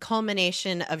 The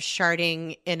culmination of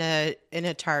sharding in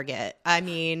a Target. I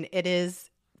mean, it is.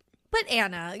 But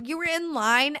Anna, you were in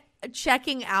line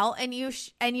checking out and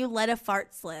you let a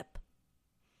fart slip.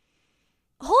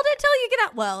 Hold it till you get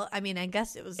out. Well, I mean, I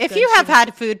guess it was. If good you have she-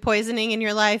 had food poisoning in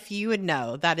your life, you would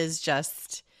know that is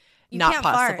just you not can't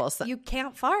possible. Fart. You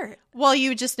can't fart. Well,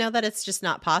 you just know that it's just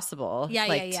not possible. Yeah,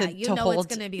 Like, yeah. You know it's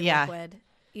going to be liquid.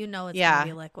 You know it's going to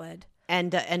be liquid. And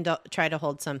don't try to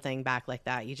hold something back like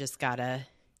that. You just gotta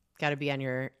be on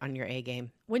your A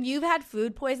game. When you've had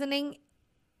food poisoning,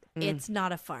 it's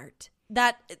not a fart.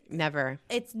 Never.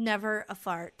 It's never a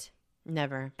fart.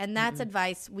 Never. And that's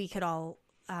advice we could all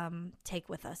take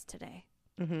with us today.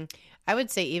 I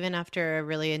would say even after a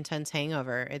really intense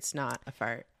hangover, it's not a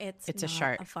fart. It's a not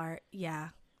shart. a fart. Yeah.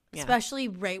 Yeah. Especially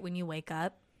right when you wake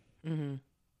up.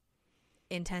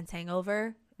 Intense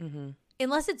hangover.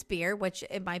 Unless it's beer, which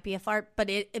it might be a fart, but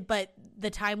the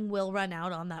time will run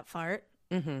out on that fart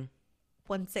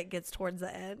once it gets towards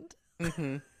the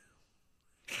end.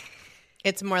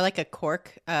 It's more like a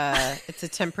cork. It's a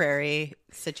temporary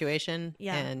situation.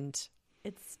 Yeah. And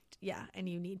And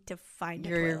you need to find a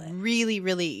you're toilet. really,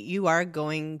 really, you are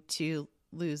going to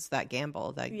lose that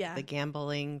gamble, the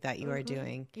gambling that you are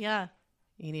doing. Yeah.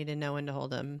 You need to know when to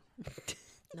hold them.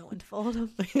 No one told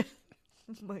him.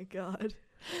 Oh my God.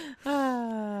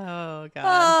 Oh, God.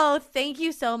 Oh, thank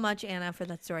you so much, Anna, for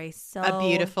that story. So A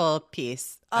beautiful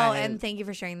piece. and thank you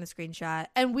for sharing the screenshot.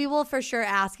 And we will for sure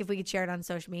ask if we could share it on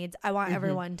social medias. I want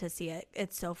everyone to see it.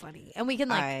 It's so funny. And we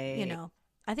can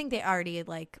I think they already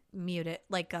mute it,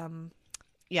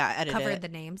 edit covered it. the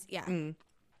names. Yeah.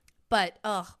 But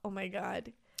oh my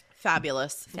God.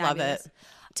 Fabulous. Love Fabulous. it.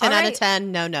 10 All out right. of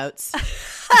 10, no notes.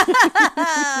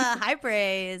 High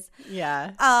praise.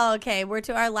 Yeah. Oh, okay, we're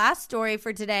to our last story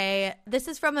for today. This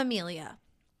is from Amelia.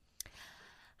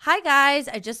 Hi, guys.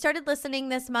 I just started listening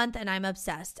this month and I'm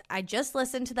obsessed. I just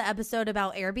listened to the episode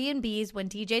about Airbnbs when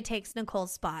DJ takes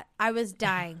Nicole's spot. I was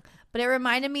dying, but it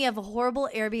reminded me of a horrible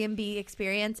Airbnb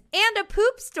experience and a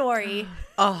poop story.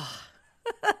 Oh,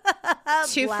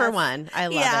 2 for Bless. 1. I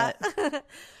love it.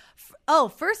 Oh,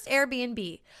 first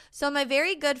Airbnb. So my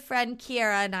very good friend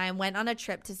Kiara and I went on a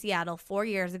trip to Seattle 4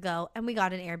 years ago and we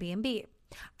got an Airbnb.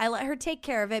 I let her take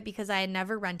care of it because I had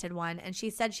never rented one, and she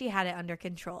said she had it under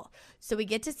control. So we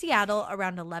get to Seattle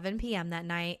around 11 p.m. that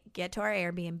night, get to our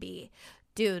Airbnb.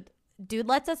 Dude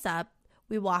lets us up.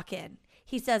 We walk in.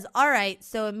 He says, all right,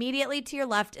 so immediately to your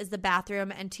left is the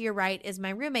bathroom, and to your right is my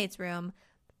roommate's room.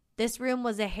 This room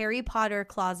was a Harry Potter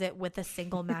closet with a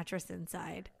single mattress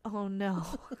inside. Oh, no.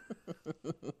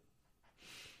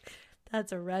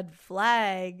 That's a red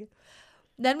flag.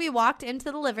 Then we walked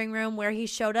into the living room where he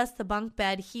showed us the bunk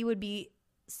bed he would be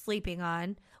sleeping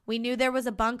on. We knew there was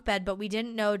a bunk bed, but we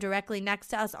didn't know directly next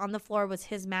to us on the floor was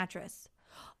his mattress.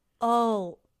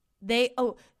 Then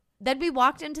we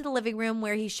walked into the living room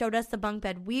where he showed us the bunk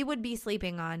bed we would be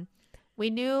sleeping on. We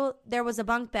knew there was a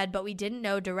bunk bed, but we didn't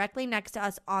know directly next to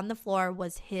us on the floor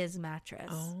was his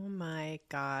mattress. Oh my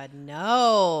God,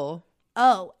 no.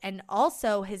 Oh, and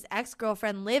also his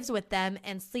ex-girlfriend lives with them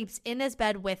and sleeps in his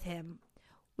bed with him.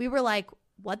 We were like,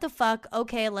 what the fuck?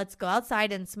 Okay, let's go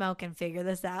outside and smoke and figure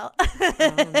this out.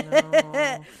 Oh,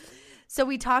 no. So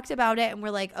we talked about it and we're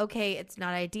like, okay, it's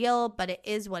not ideal, but it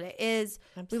is what it is.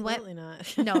 Absolutely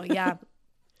not. No, yeah.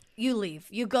 You leave.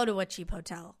 You go to a cheap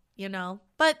hotel, you know?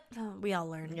 But we all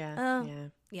learn.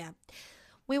 Yeah.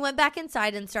 We went back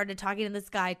inside and started talking to this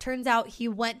guy. Turns out he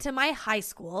went to my high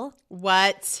school.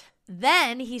 What?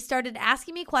 Then he started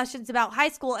asking me questions about high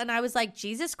school, and I was like,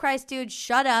 Jesus Christ, dude,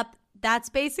 shut up. That's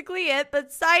basically it.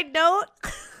 But side note,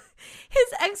 his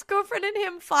ex-girlfriend and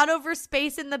him fought over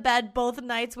space in the bed both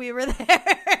nights we were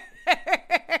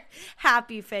there.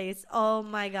 Happy face. Oh,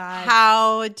 my God.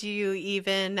 How do you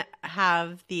even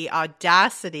have the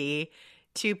audacity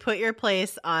to put your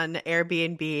place on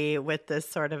Airbnb with this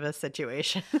sort of a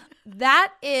situation?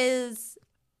 That is...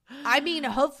 I mean,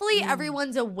 hopefully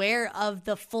everyone's aware of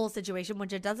the full situation,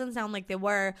 which it doesn't sound like they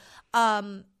were.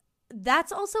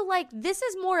 That's also like, this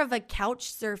is more of a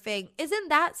couch surfing. Isn't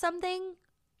that something?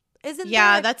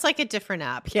 That's like a different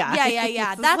app.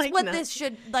 Yeah. That's like what this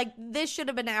should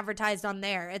have been advertised on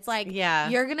there. It's like,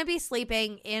 you're going to be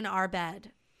sleeping in our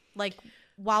bed. Like,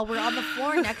 while we're on the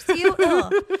floor next to you.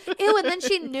 Ugh. Ew. And then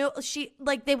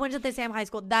they went to the same high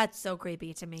school. That's so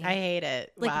creepy to me. I hate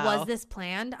it. Like, wow. Was this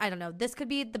planned? I don't know. This could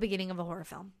be the beginning of a horror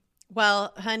film.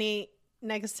 Well, honey,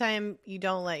 next time you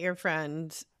don't let your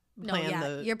friend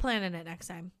plan you're planning it next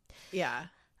time. Yeah.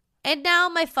 And now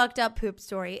my fucked up poop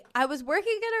story. I was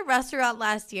working at a restaurant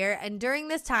last year, and during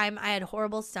this time, I had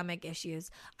horrible stomach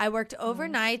issues. I worked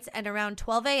overnights, and around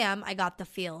 12 a.m., I got the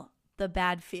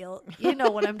bad feel. You know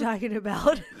what I'm talking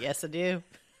about. Yes, I do.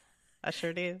 I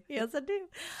sure do. Yes, I do.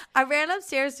 I ran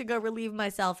upstairs to go relieve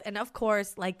myself, and of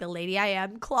course, like the lady I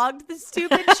am, clogged the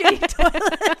stupid shitty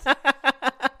toilet.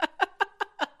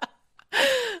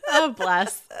 Oh,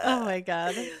 bless. Oh, my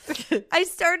God. I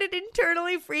started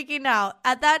internally freaking out.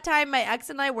 At that time, my ex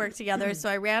and I worked together, so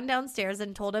I ran downstairs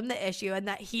and told him the issue and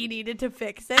that he needed to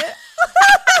fix it.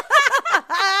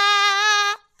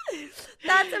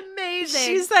 That's amazing.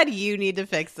 She said you need to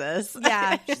fix this.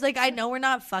 Yeah. She's like, I know we're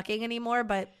not fucking anymore,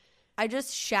 but I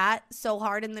just shat so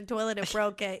hard in the toilet it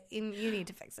broke it. You need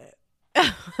to fix it.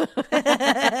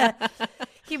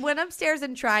 He went upstairs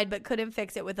and tried but couldn't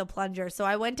fix it with a plunger. So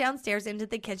I went downstairs into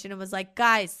the kitchen and was like,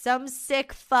 guys, some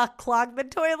sick fuck clogged the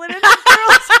toilet in the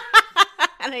girls'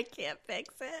 and I can't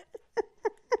fix it.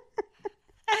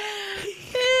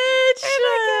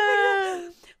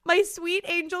 My sweet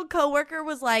angel coworker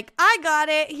was like, I got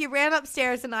it. He ran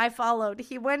upstairs and I followed.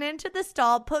 He went into the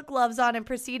stall, put gloves on, and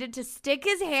proceeded to stick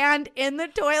his hand in the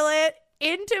toilet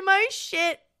into my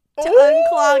shit to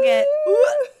unclog it.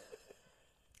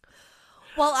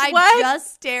 Well, I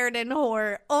just stared in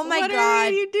horror. Oh my God. What are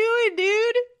you doing,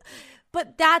 dude?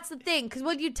 But that's the thing, because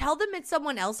when you tell them it's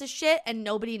someone else's shit and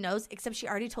nobody knows, except she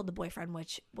already told the boyfriend,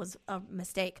 which was a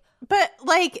mistake. But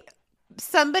like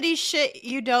somebody's shit,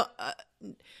 you don't,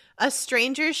 a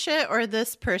stranger's shit or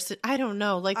this person, I don't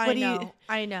know. Like, what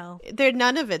I know.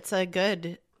 None of it's a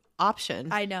good option.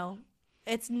 I know.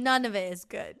 None of it is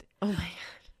good. Oh my God.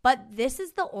 But this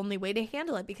is the only way to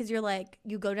handle it, because you're like,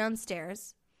 you go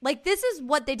downstairs. Like, this is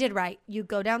what they did right. You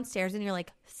go downstairs and you're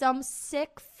like, some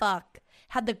sick fuck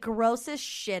had the grossest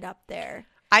shit up there.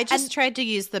 I just tried to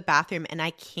use the bathroom and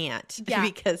I can't. Yeah.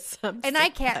 Because I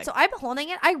can't. Fuck. So I'm holding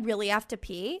it. I really have to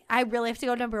pee. I really have to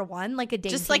go number one, like a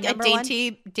dainty. Just like a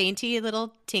dainty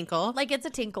little tinkle. Like it's a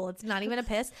tinkle. It's not even a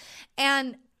piss.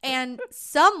 And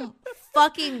some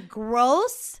fucking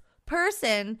gross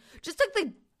person just took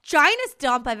the giantest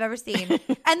dump I've ever seen.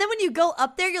 And then when you go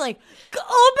up there, you're like,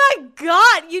 oh my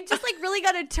God, you just like really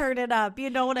got to turn it up. You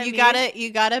know what I mean? You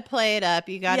gotta play it up.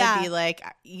 You gotta be like,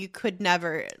 you could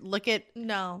never look at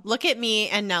me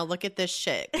and now look at this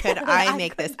shit. Could I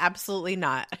make this? Absolutely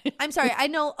not. I'm sorry. I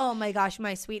know. Oh my gosh,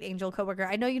 my sweet angel coworker.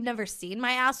 I know you've never seen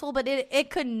my asshole, but it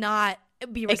could not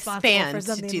be responsible for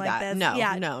something like this. No,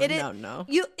 yeah, no.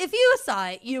 If you saw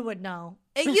it, you would know.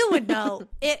 You would know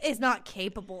it is not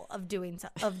capable of doing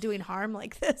harm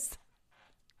like this.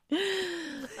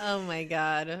 Oh my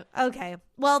God. Okay.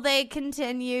 Well, they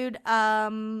continued.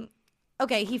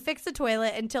 Okay, he fixed the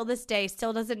toilet. Until this day,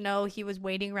 still doesn't know he was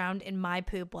waiting around in my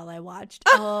poop while I watched.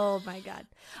 Oh my God.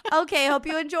 Okay, hope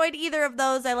you enjoyed either of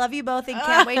those. I love you both and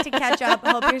can't wait to catch up.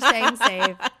 Hope you're staying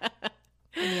safe.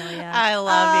 Amelia. I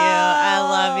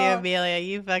love you, Amelia.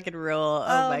 You fucking rule.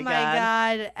 Oh my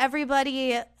God.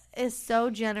 Everybody is so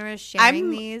generous sharing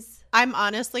these. I'm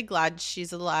honestly glad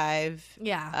she's alive.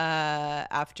 Yeah.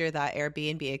 After that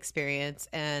Airbnb experience.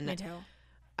 And me too.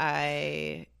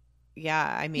 I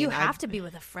mean, you have to be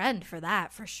with a friend for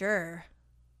that, for sure.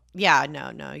 Yeah,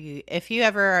 no. If you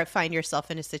ever find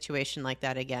yourself in a situation like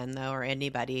that again, though, or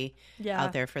anybody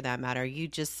out there for that matter, you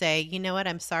just say, you know what,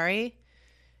 I'm sorry.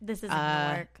 This isn't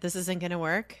gonna work. This isn't gonna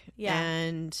work. Yeah.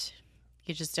 And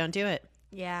you just don't do it.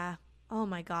 Yeah. Oh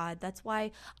my God. That's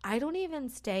why I don't even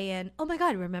stay in. Oh my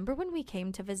God. Remember when we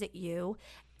came to visit you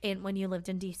when you lived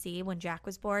in DC when Jack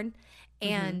was born,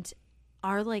 and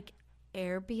our like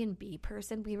Airbnb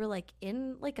person, we were like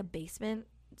in like a basement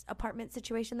apartment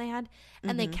situation they had,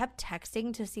 and they kept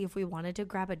texting to see if we wanted to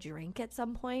grab a drink at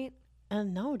some point.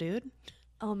 No, dude.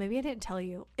 Oh, maybe I didn't tell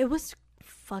you. It was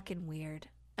fucking weird.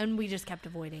 And we just kept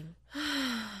avoiding.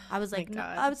 I was like,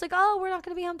 oh, we're not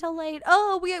going to be home till late.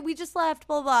 Oh, we just left,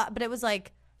 blah, blah. But it was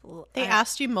like. They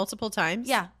asked you multiple times?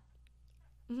 Yeah.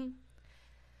 Mm-hmm.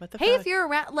 What the fuck? If you're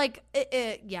around, like,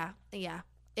 yeah.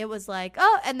 It was like,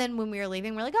 oh, and then when we were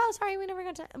leaving, we're like, oh, sorry, we never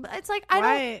got to. But it's like,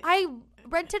 I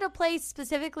rented a place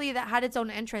specifically that had its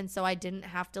own entrance, so I didn't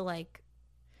have to, like,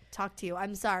 talk to you.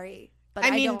 I'm sorry. But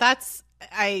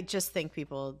I just think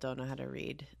people don't know how to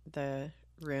read the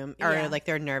room, or like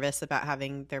they're nervous about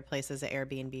having their place as an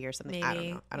Airbnb or something.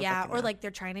 Maybe. I don't know. Or like they're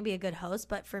trying to be a good host,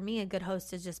 but for me a good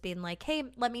host is just being like, hey,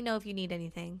 let me know if you need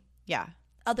anything. Yeah.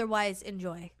 Otherwise,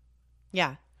 enjoy.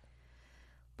 Yeah.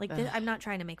 Like I'm not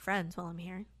trying to make friends while I'm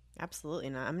here.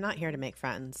 Absolutely not. I'm not here to make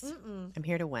friends. I'm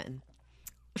here to win.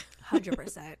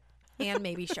 100%. And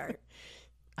maybe sharp,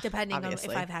 depending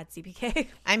Obviously. on if I've had CPK.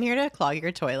 I'm here to clog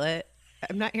your toilet.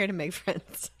 I'm not here to make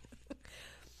friends.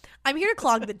 I'm here to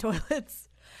clog the toilets.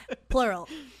 Plural.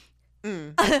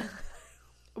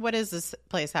 What does this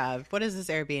place have? What does this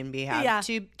Airbnb have? Yeah.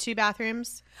 Two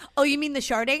bathrooms? Oh, you mean the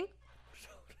sharding?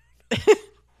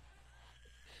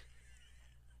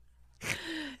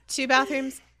 2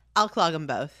 bathrooms? I'll clog them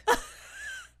both.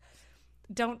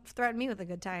 Don't threaten me with a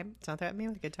good time. Don't threaten me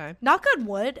with a good time. Knock on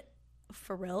wood.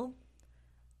 For real.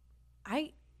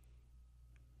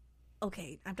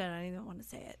 Okay, I don't even want to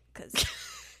say it because.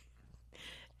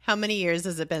 How many years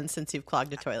has it been since you've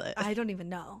clogged a toilet? I don't even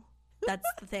know. That's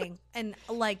the thing. And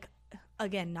like,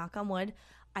 again, knock on wood,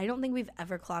 I don't think we've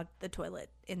ever clogged the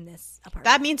toilet in this apartment.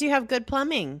 That means you have good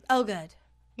plumbing. Oh, good.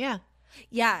 Yeah.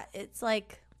 Yeah, it's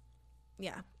like,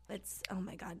 it's, oh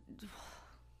my God.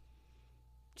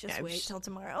 Just wait till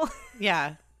tomorrow.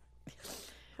 Yeah.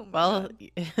 Oh well,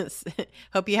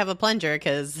 hope you have a plunger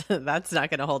because that's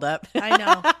not going to hold up. I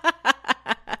know.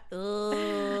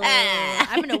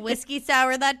 I'm going to whiskey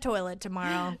sour that toilet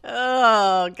tomorrow.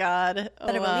 Oh, God.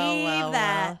 Better believe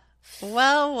that.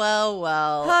 Well.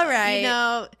 All right. You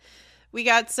know, we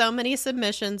got so many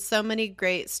submissions, so many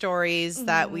great stories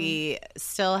that we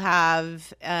still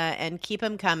have, and keep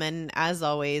them coming. As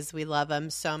always, we love them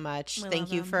so much.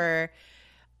 Thank you for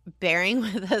bearing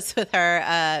with us with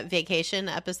our vacation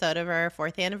episode of our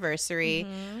 4th anniversary.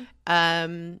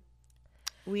 Thank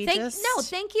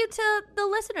you to the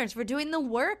listeners for doing the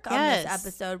work on this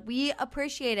episode. We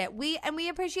appreciate it. We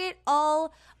appreciate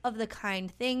all of the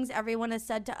kind things everyone has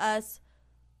said to us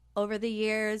over the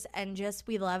years, and just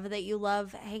we love that you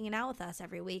love hanging out with us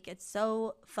every week. It's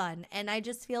so fun, and I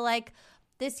just feel like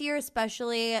this year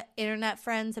especially, internet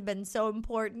friends have been so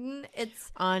important.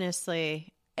 It's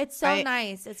honestly, it's so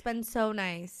nice. It's been so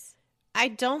nice. I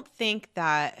don't think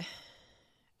that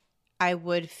I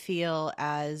would feel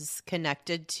as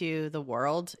connected to the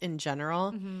world in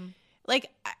general. Like,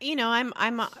 you know,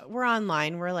 we're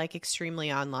online. We're like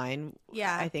extremely online.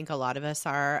 Yeah. I think a lot of us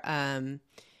are,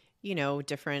 you know,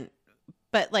 different,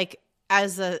 but like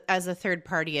as a third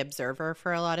party observer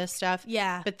for a lot of stuff.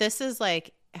 Yeah. But this is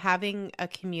like having a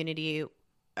community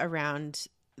around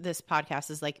this podcast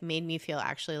has like made me feel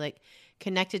actually like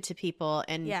connected to people,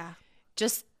 and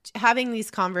just having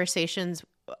these conversations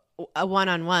a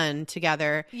one-on-one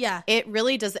together. Yeah. It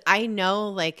really does. I know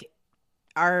like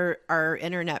our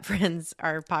internet friends,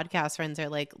 our podcast friends are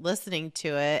like listening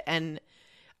to it, and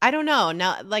I don't know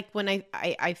now, like when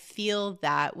I feel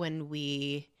that when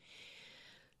we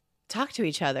talk to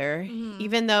each other,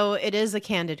 even though it is a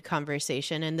candid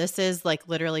conversation, and this is like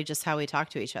literally just how we talk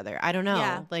to each other. I don't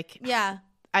know. Like,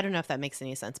 I don't know if that makes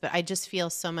any sense, but I just feel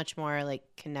so much more like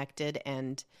connected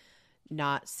and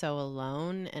not so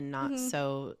alone and not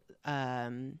so,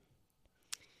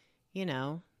 you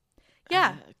know,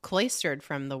 cloistered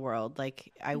from the world.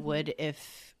 Like I would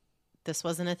if this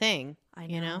wasn't a thing,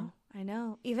 you know? I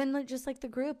know. Even like, just like the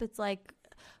group, it's like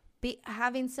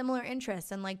having similar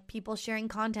interests and like people sharing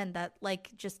content that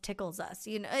like just tickles us.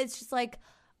 You know, it's just like,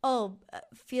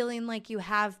 feeling like you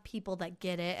have people that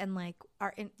get it and like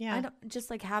are in, just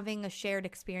like having a shared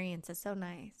experience is so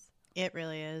nice. It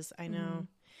really is. I know.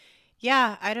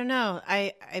 Yeah, I don't know.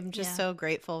 I'm just so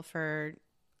grateful for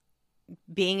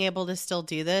being able to still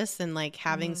do this and like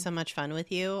having so much fun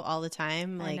with you all the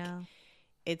time. Like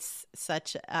it's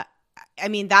such a, I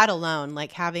mean, that alone,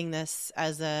 like having this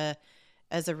as a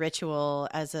ritual,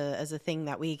 as a thing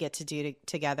that we get to do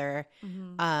together,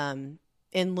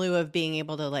 in lieu of being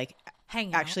able to like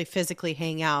actually physically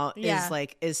hang out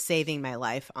is saving my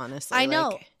life, honestly. I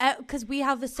know, because we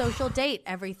have a social date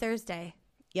every Thursday.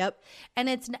 Yep.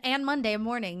 And Monday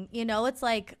morning, you know, it's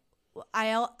like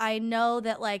I know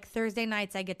that like Thursday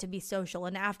nights I get to be social,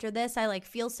 and after this I like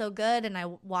feel so good and I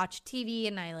watch TV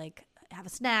and I like have a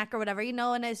snack or whatever, you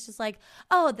know, and it's just like,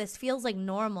 oh, this feels like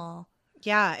normal.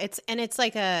 Yeah, it's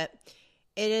like it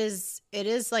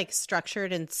is like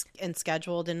structured and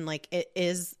scheduled, and like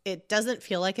it doesn't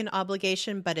feel like an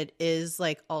obligation, but it is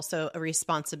like also a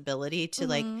responsibility to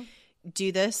like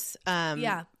do this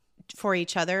for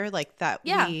each other, like that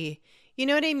we, you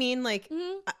know what I mean, like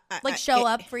like show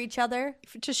up for each other,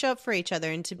 to show up for each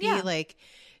other, and to be like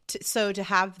so to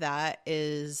have that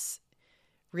is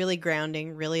really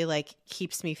grounding, really like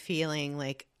keeps me feeling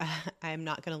like I'm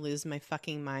not going to lose my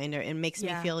fucking mind, or it makes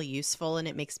me feel useful, and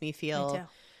it makes me feel,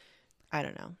 I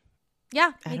don't know.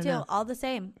 Yeah, me too. Know. All the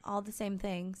same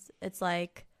things. It's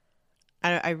like,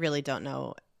 I really don't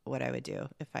know what I would do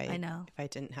if I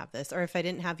didn't have this, or if I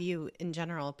didn't have you in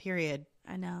general, period.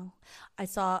 I know.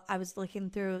 I was looking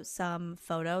through some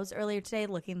photos earlier today,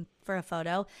 looking for a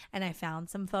photo, and I found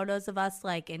some photos of us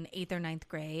like in 8th or 9th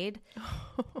grade.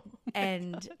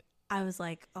 And God. I was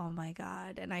like, oh my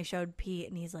God. And I showed Pete,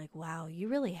 and he's like, wow, you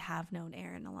really have known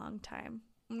Erin a long time.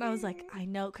 And I was like, I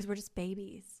know, because we're just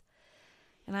babies.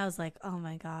 And I was like, oh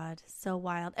my God, so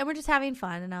wild. And we're just having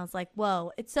fun. And I was like,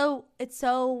 whoa, it's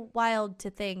so wild to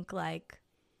think like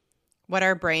what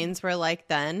our brains were like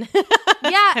then.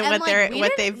 Yeah. And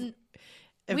what they've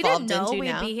evolved we didn't know into we'd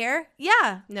now. Be here.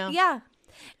 Yeah. No. Yeah.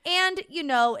 And, you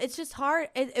know, it's just hard.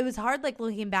 It was hard like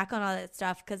looking back on all that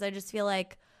stuff, because I just feel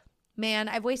like, man,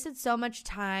 I've wasted so much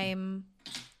time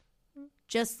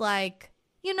just like,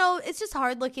 you know, it's just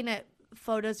hard looking at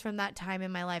photos from that time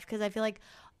in my life, because I feel like,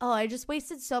 oh, I just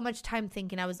wasted so much time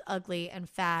thinking I was ugly and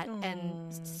fat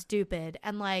and stupid.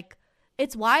 And like,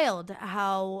 it's wild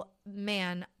how,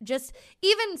 man, just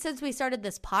even since we started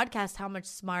this podcast, how much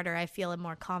smarter I feel and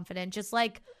more confident, just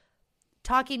like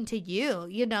talking to you,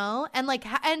 you know, and like,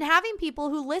 and having people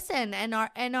who listen and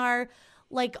are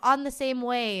like on the same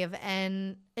wave.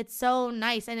 And it's so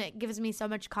nice, and it gives me so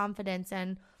much confidence.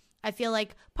 And I feel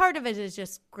like part of it is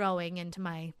just growing into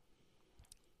my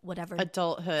whatever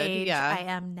adulthood age I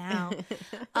am now.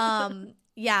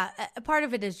 A part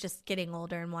of it is just getting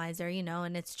older and wiser, you know,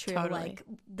 and it's true. Totally. Like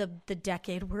the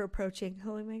decade we're approaching.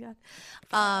 Oh my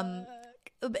God.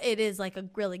 It is like a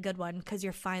really good one, because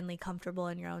you're finally comfortable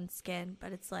in your own skin.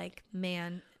 But it's like,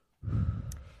 man,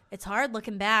 it's hard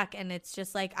looking back, and it's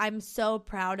just like, I'm so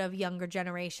proud of younger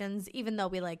generations, even though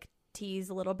we like tease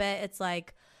a little bit. It's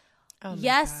like,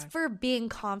 yes, for being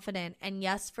confident, and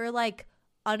yes, for like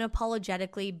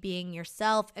unapologetically being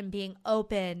yourself and being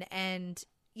open, and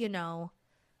you know,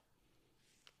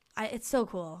 it's so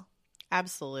cool.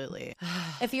 Absolutely.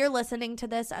 If you're listening to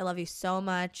this, I love you so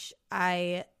much.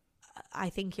 I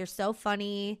think you're so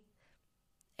funny,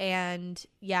 and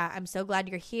yeah, I'm so glad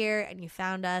you're here and you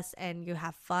found us and you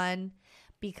have fun,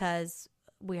 because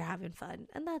we're having fun,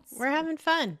 and we're having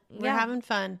fun. We're having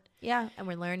fun. Yeah, and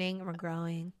we're learning and we're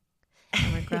growing,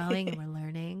 and we're growing and we're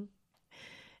learning.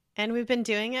 And we've been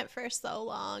doing it for so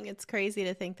long. It's crazy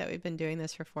to think that we've been doing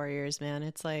this for 4 years, man.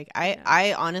 It's like,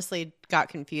 I honestly got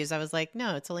confused. I was like,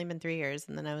 no, it's only been 3 years.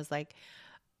 And then I was like,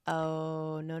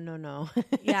 oh, no.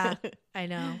 Yeah, I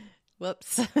know.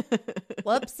 Whoops.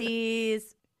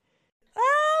 Whoopsies.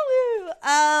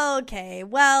 Oh, okay.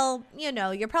 Well,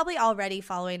 you're probably already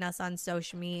following us on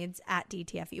social medias at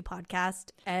DTFU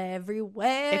Podcast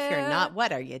everywhere. If you're not,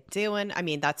 what are you doing? I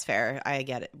mean, that's fair. I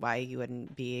get it. Why you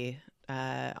wouldn't be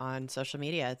on social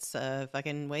media. It's a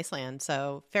fucking wasteland.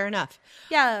 So fair enough.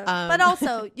 Yeah. But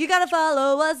also, you got to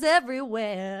follow us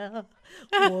everywhere.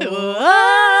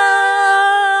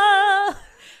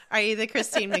 Are you the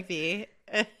Christine McVie?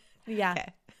 Yeah.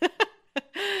 Okay.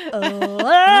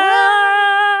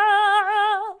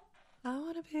 I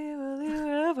want to be with you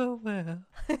everywhere.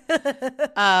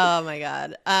 Oh my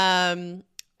God.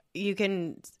 You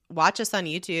can watch us on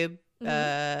YouTube.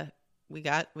 Mm-hmm. We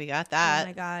got that. Oh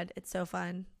my God. It's so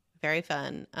fun. Very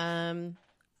fun.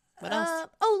 What else?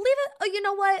 Leave it. Oh, you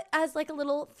know what? As like a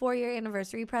little 4-year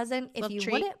anniversary present, if you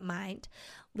wouldn't mind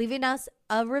leaving us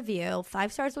a review,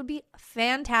 5 stars would be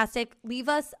fantastic. Leave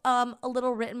us a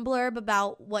little written blurb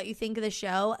about what you think of the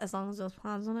show, as long as it was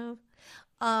positive.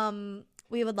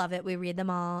 We would love it. We read them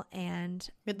all, and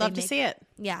we'd love to see it.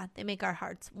 Yeah, they make our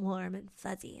hearts warm and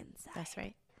fuzzy inside. That's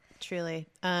right. Truly.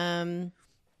 Yeah,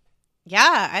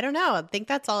 I don't know. I think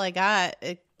that's all I got.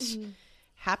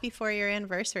 Happy 4-year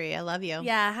anniversary. I love you.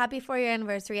 Yeah, happy 4-year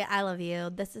anniversary. I love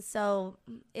you. It's so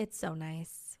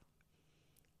nice.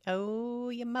 Oh,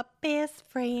 you're my best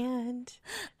friend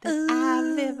that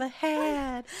I've ever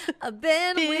had. I've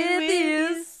been with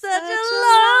you such a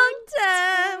long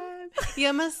time.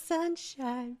 You're my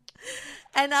sunshine.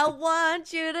 And I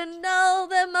want you to know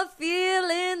that my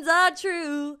feelings are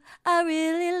true. I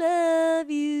really love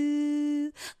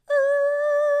you.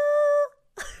 Ooh.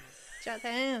 Shut the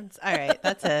hands. All right,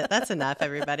 that's it. That's enough,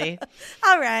 everybody.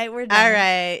 All right, we're done. All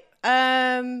right.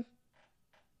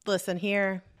 Listen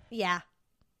here. Yeah.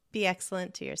 Be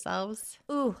excellent to yourselves.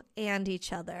 Ooh, and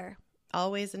each other.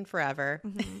 Always and forever.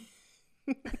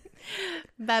 Mm-hmm.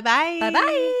 Bye-bye.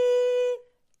 Bye-bye.